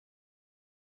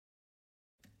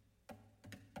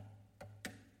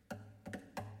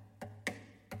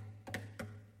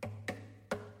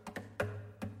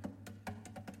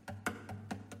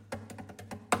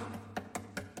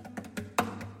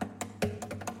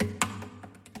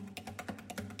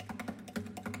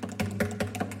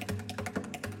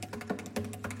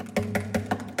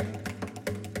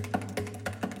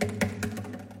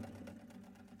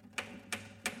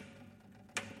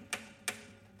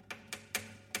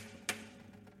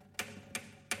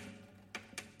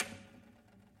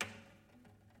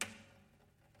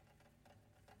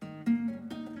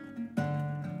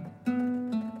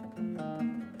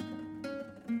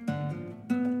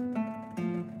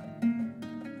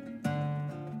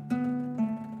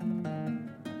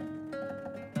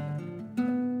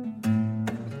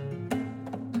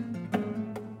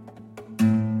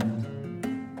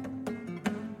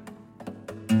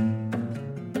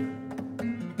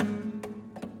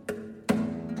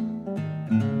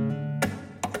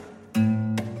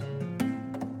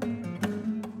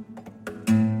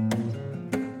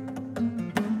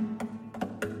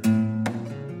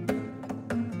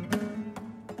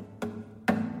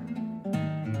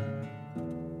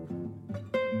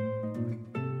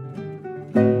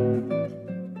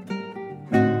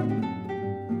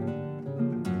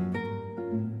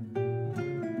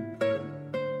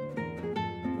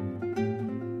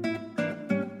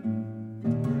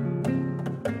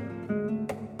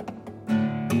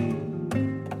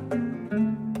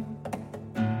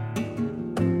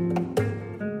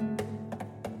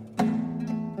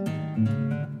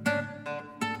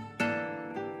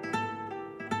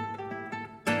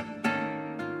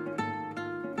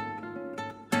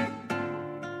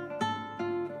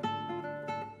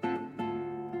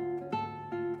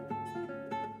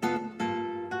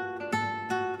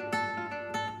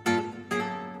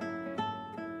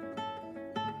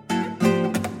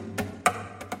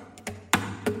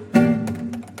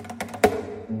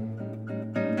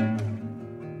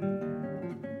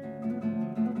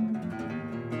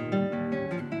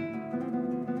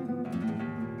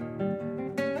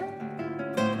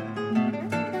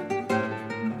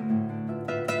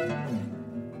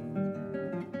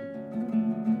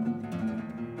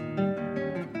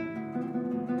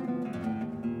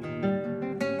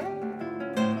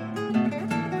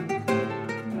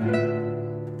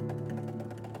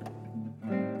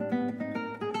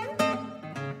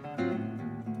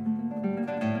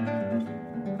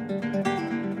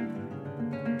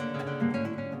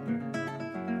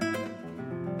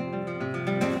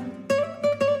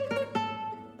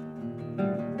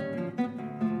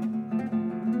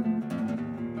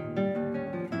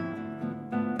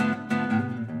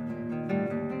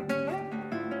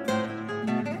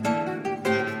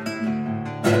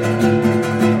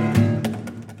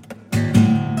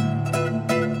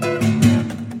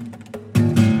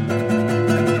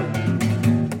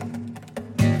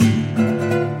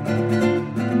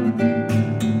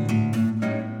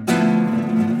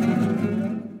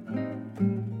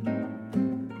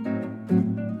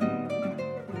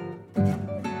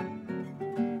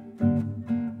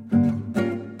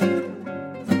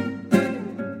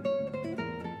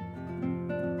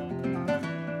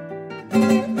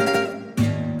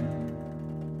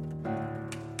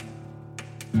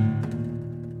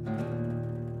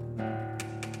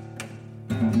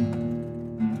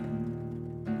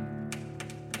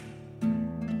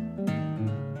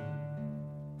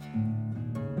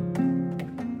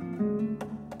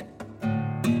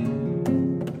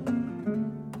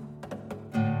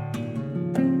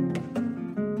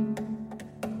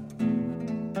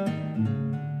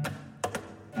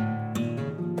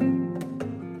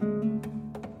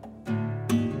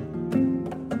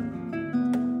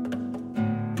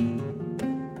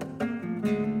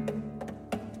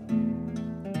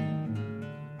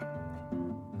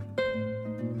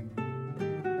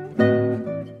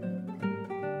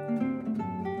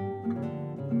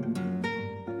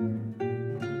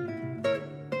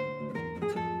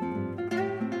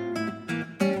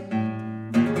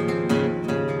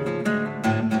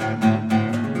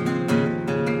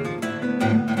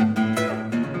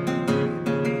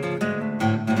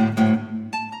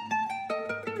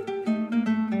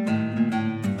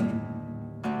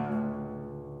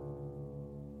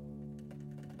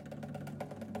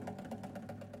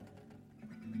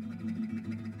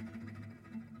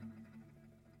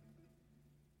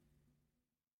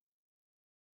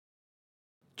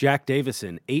 Jack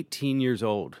Davison, 18 years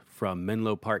old, from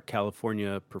Menlo Park,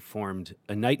 California, performed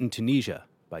A Night in Tunisia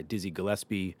by Dizzy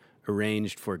Gillespie,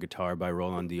 arranged for guitar by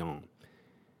Roland Dion.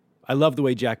 I love the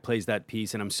way Jack plays that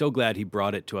piece, and I'm so glad he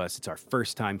brought it to us. It's our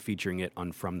first time featuring it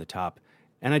on From the Top,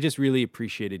 and I just really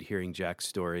appreciated hearing Jack's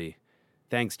story.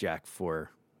 Thanks, Jack,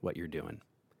 for what you're doing.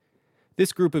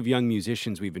 This group of young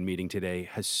musicians we've been meeting today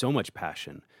has so much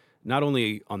passion, not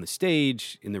only on the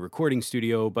stage, in the recording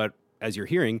studio, but as you're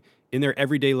hearing, in their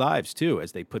everyday lives too,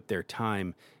 as they put their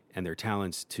time and their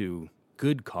talents to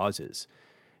good causes.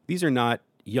 These are not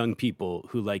young people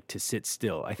who like to sit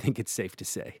still, I think it's safe to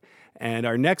say. And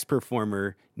our next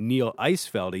performer, Neil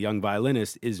Eisfeld, a young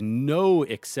violinist, is no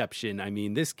exception. I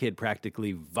mean, this kid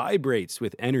practically vibrates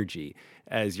with energy,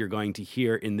 as you're going to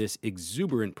hear in this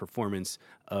exuberant performance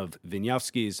of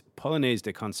Wieniawski's Polonaise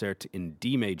de Concert in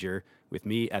D major with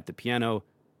me at the piano.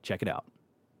 Check it out.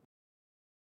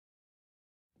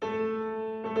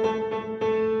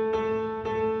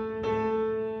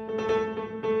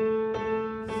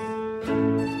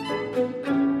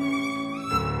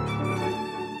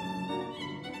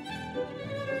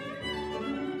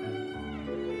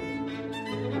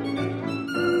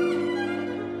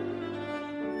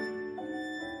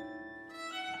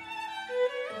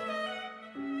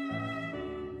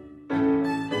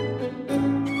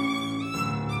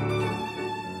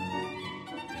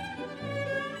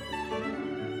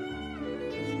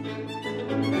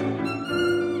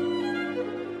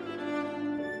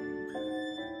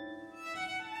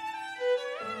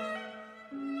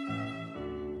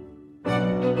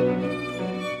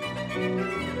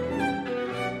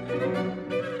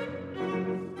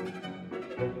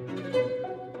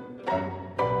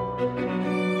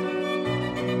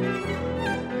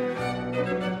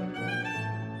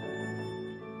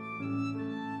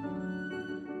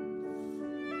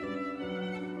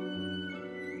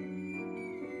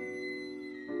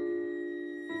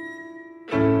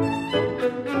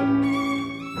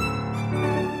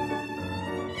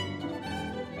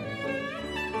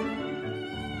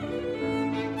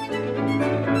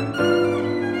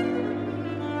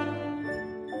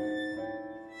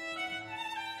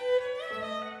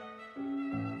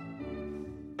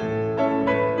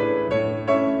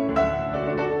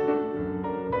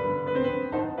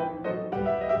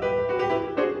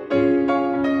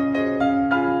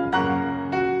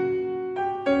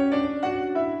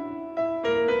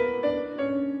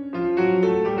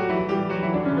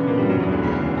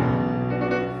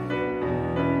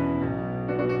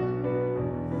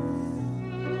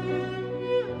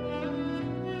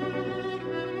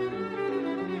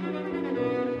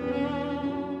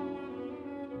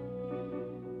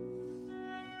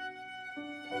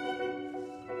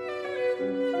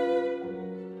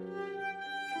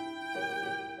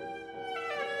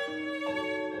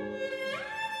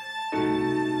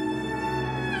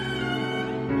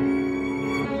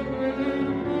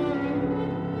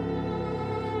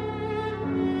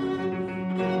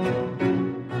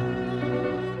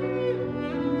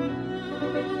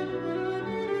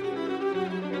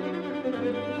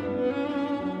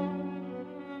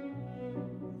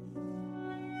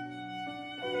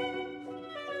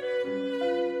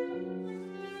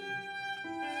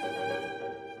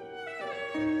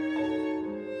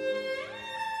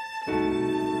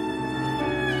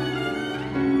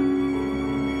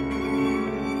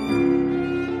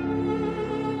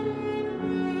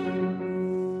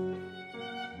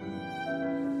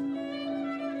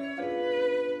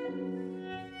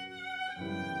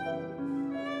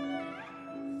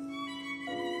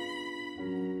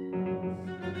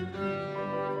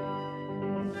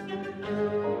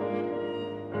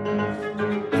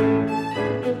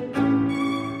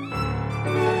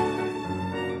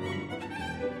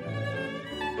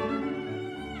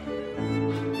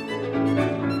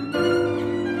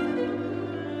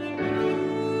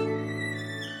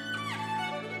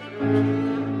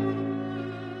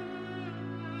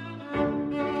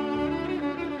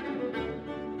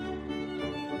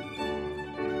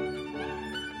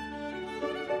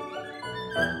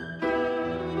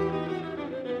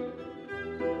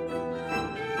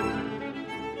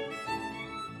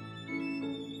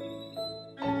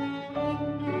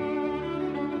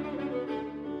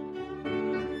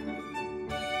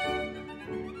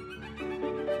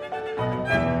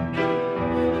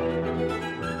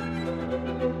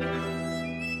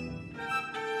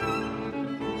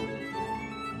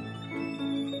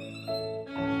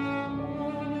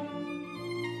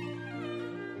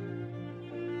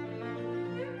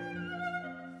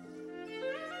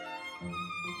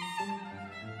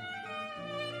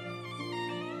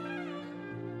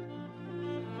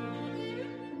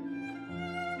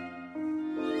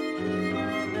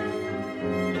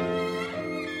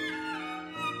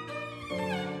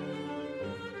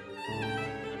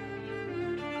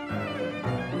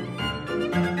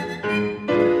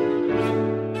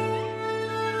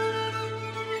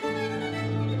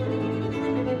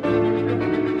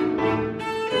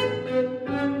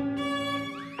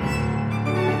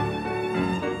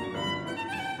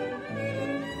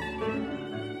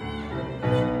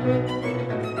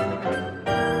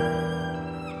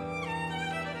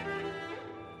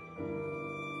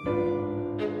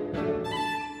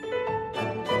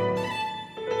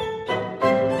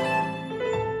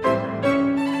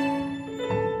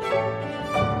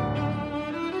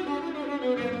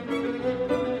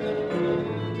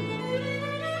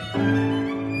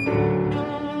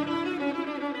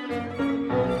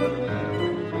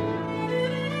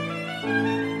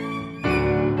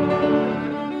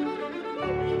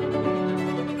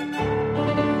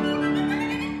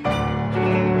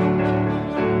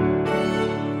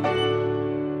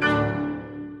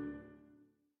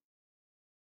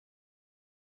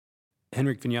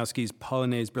 Henrik Wieniawski's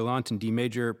Polonaise Brillante in D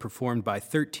major, performed by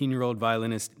 13-year-old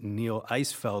violinist Neil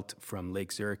Eisfelt from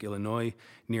Lake Zurich, Illinois,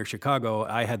 near Chicago.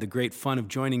 I had the great fun of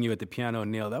joining you at the piano,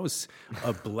 Neil. That was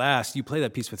a blast. You play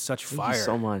that piece with such fire. Thank you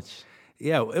so much.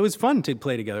 Yeah, it was fun to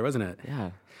play together, wasn't it? Yeah.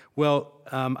 Well,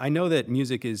 I know that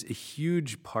music is a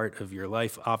huge part of your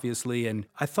life, obviously, and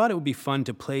I thought it would be fun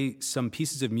to play some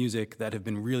pieces of music that have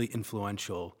been really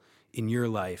influential in your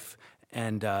life,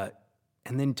 and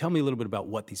then tell me a little bit about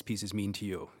what these pieces mean to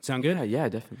you. Sound good? Yeah,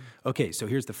 definitely. Okay, so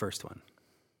here's the first one.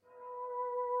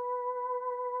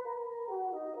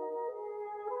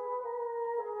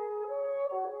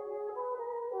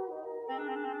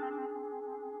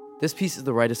 This piece is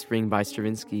The Rite of Spring by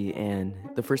Stravinsky, and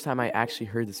the first time I actually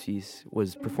heard this piece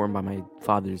was performed by my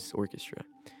father's orchestra.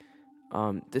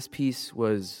 This piece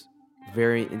was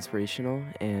very inspirational,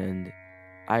 and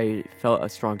I felt a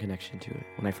strong connection to it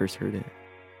when I first heard it.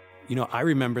 You know, I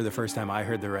remember the first time I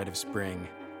heard The Rite of Spring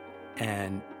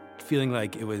and feeling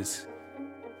like it was,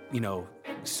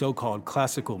 so-called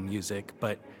classical music,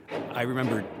 but I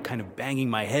remember kind of banging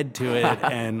my head to it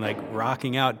and like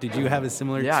rocking out. Did you have a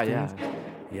similar experience?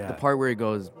 Yeah. The part where it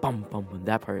goes bum, bum, bum,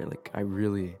 that part, like, I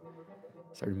really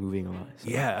started moving a lot. So.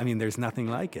 Yeah, I mean, there's nothing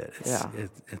like it.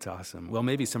 It's awesome. Well,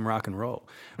 maybe some rock and roll.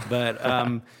 But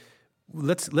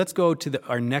let's go to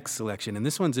our next selection, and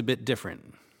this one's a bit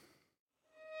different.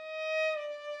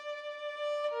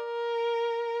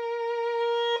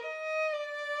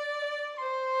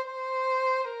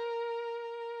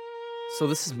 So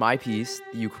this is my piece,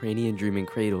 The Ukrainian Dreaming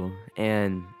Cradle,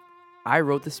 and I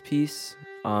wrote this piece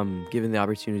given the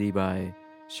opportunity by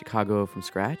Chicago from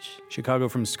Scratch. Chicago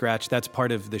from Scratch, that's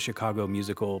part of the Chicago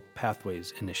Musical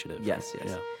Pathways Initiative. Yes.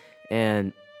 Yeah.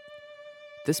 And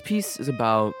this piece is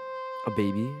about a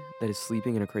baby that is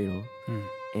sleeping in a cradle,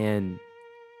 and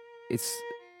it's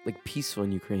like peaceful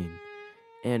in Ukraine.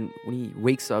 And when he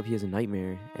wakes up, he has a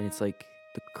nightmare, and it's like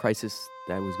the crisis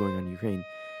that was going on in Ukraine.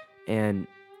 And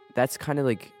that's kind of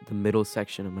like the middle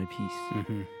section of my piece.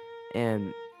 Mm-hmm.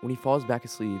 And when he falls back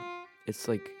asleep, it's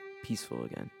like peaceful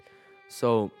again.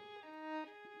 So,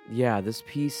 yeah, this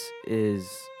piece is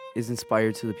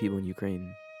inspired to the people in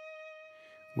Ukraine.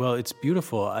 Well, it's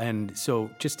beautiful. And so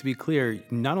just to be clear,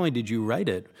 not only did you write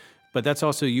it, but that's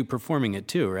also you performing it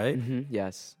too, right? Mm-hmm,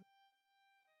 yes.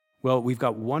 Well, we've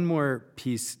got one more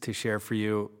piece to share for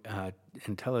you,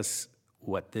 and tell us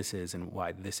what this is and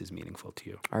why this is meaningful to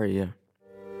you. All right, yeah.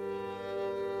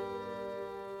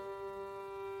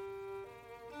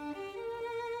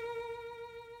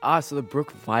 So the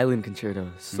Bruch Violin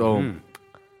Concerto. So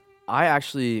I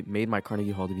actually made my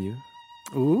Carnegie Hall debut.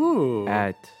 Ooh.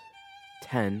 At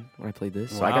 10 when I played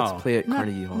this. So I got to play at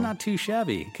Carnegie Hall. Not too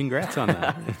shabby. Congrats on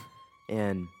that.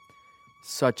 And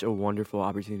such a wonderful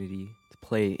opportunity to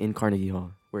play in Carnegie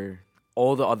Hall where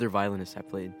all the other violinists have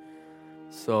played.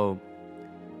 So,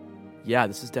 yeah,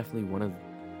 this is definitely one of the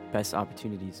best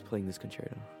opportunities playing this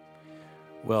concerto.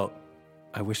 Well,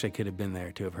 I wish I could have been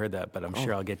there to have heard that, but I'm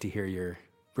sure I'll get to hear your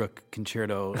Bruch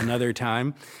Concerto another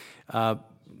time.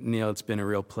 Neil, it's been a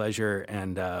real pleasure,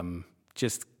 and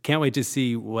just can't wait to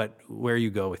see where you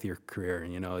go with your career.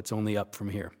 It's only up from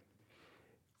here.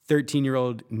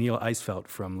 13-year-old Neil Eisfelt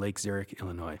from Lake Zurich,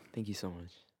 Illinois. Thank you so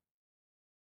much.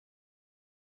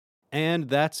 And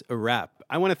that's a wrap.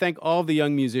 I want to thank all the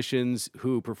young musicians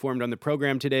who performed on the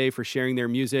program today for sharing their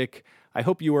music. I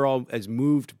hope you were all as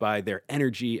moved by their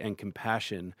energy and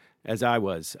compassion as I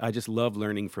was. I just love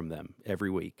learning from them every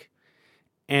week.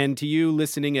 And to you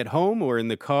listening at home or in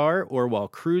the car or while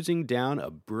cruising down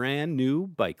a brand new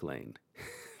bike lane,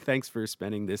 thanks for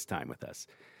spending this time with us.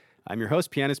 I'm your host,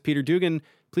 pianist Peter Dugan.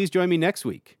 Please join me next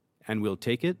week, and we'll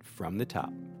take it from the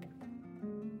top.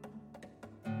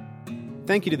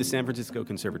 Thank you to the San Francisco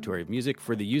Conservatory of Music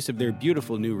for the use of their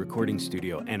beautiful new recording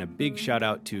studio, and a big shout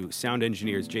out to sound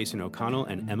engineers Jason O'Connell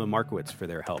and Emma Markowitz for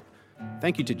their help.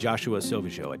 Thank you to Joshua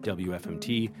Silvajo at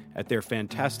WFMT at their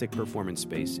fantastic performance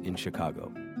space in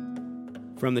Chicago.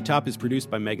 From the Top is produced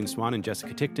by Megan Swan and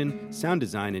Jessica Tickton, sound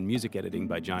design and music editing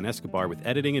by John Escobar, with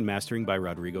editing and mastering by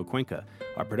Rodrigo Cuenca.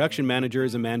 Our production manager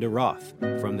is Amanda Roth.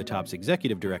 From the Top's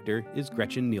executive director is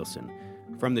Gretchen Nielsen.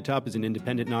 From the Top is an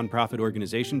independent nonprofit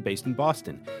organization based in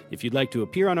Boston. If you'd like to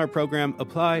appear on our program,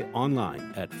 apply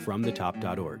online at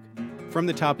fromthetop.org. From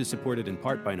the Top is supported in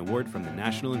part by an award from the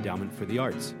National Endowment for the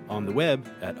Arts, on the web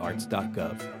at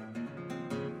arts.gov.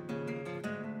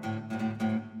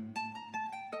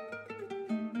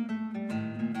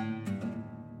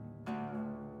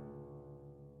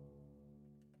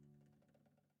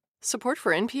 Support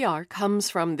for NPR comes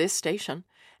from this station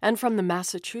and from the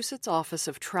Massachusetts Office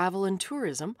of Travel and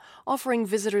Tourism, offering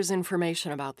visitors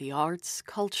information about the arts,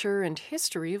 culture, and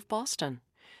history of Boston.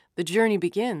 The journey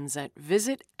begins at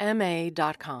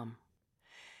visitma.com.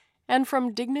 And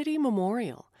from Dignity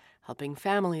Memorial, helping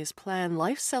families plan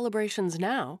life celebrations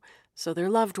now so their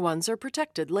loved ones are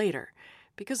protected later,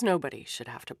 because nobody should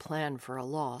have to plan for a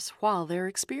loss while they're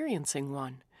experiencing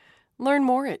one. Learn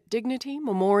more at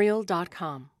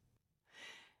dignitymemorial.com.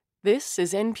 This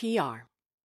is NPR.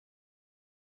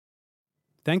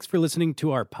 Thanks for listening to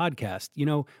our podcast. You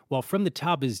know, while From the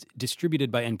Top is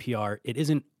distributed by NPR, it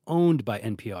isn't owned by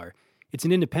NPR. It's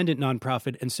an independent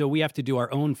nonprofit, and so we have to do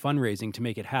our own fundraising to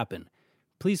make it happen.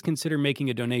 Please consider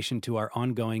making a donation to our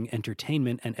ongoing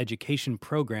entertainment and education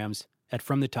programs at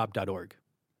fromthetop.org.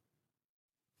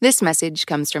 This message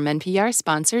comes from NPR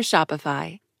sponsor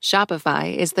Shopify.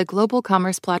 Shopify is the global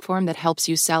commerce platform that helps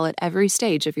you sell at every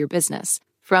stage of your business.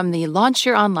 From the launch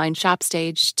your online shop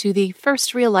stage to the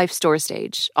first real-life store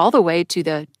stage, all the way to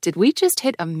the did we just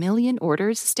hit 1 million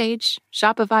orders stage,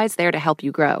 Shopify's there to help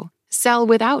you grow. Sell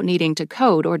without needing to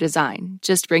code or design.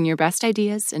 Just bring your best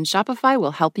ideas and Shopify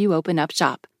will help you open up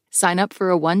shop. Sign up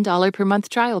for a $1 per month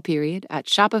trial period at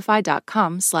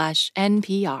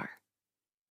shopify.com/NPR.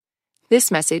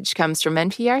 This message comes from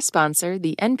NPR sponsor,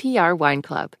 the NPR Wine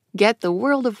Club. Get the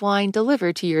world of wine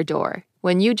delivered to your door.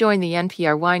 When you join the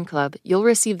NPR Wine Club, you'll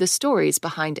receive the stories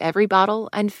behind every bottle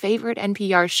and favorite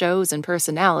NPR shows and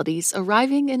personalities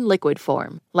arriving in liquid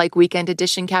form, like Weekend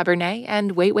Edition Cabernet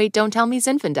and Wait, Wait, Don't Tell Me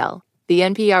Zinfandel. The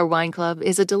NPR Wine Club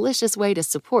is a delicious way to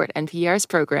support NPR's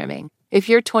programming. If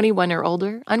you're 21 or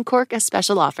older, uncork a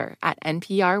special offer at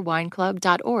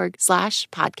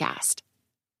nprwineclub.org/podcast.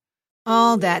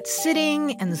 All that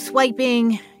sitting and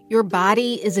swiping, your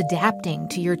body is adapting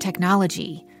to your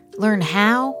technology. Learn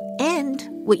how and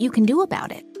what you can do about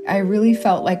it. I really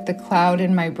felt like the cloud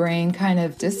in my brain kind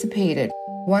of dissipated.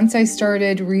 Once I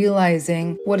started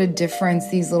realizing what a difference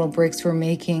these little breaks were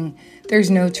making, there's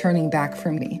no turning back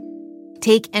for me.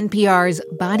 Take NPR's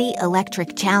Body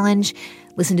Electric Challenge.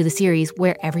 Listen to the series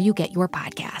wherever you get your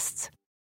podcasts.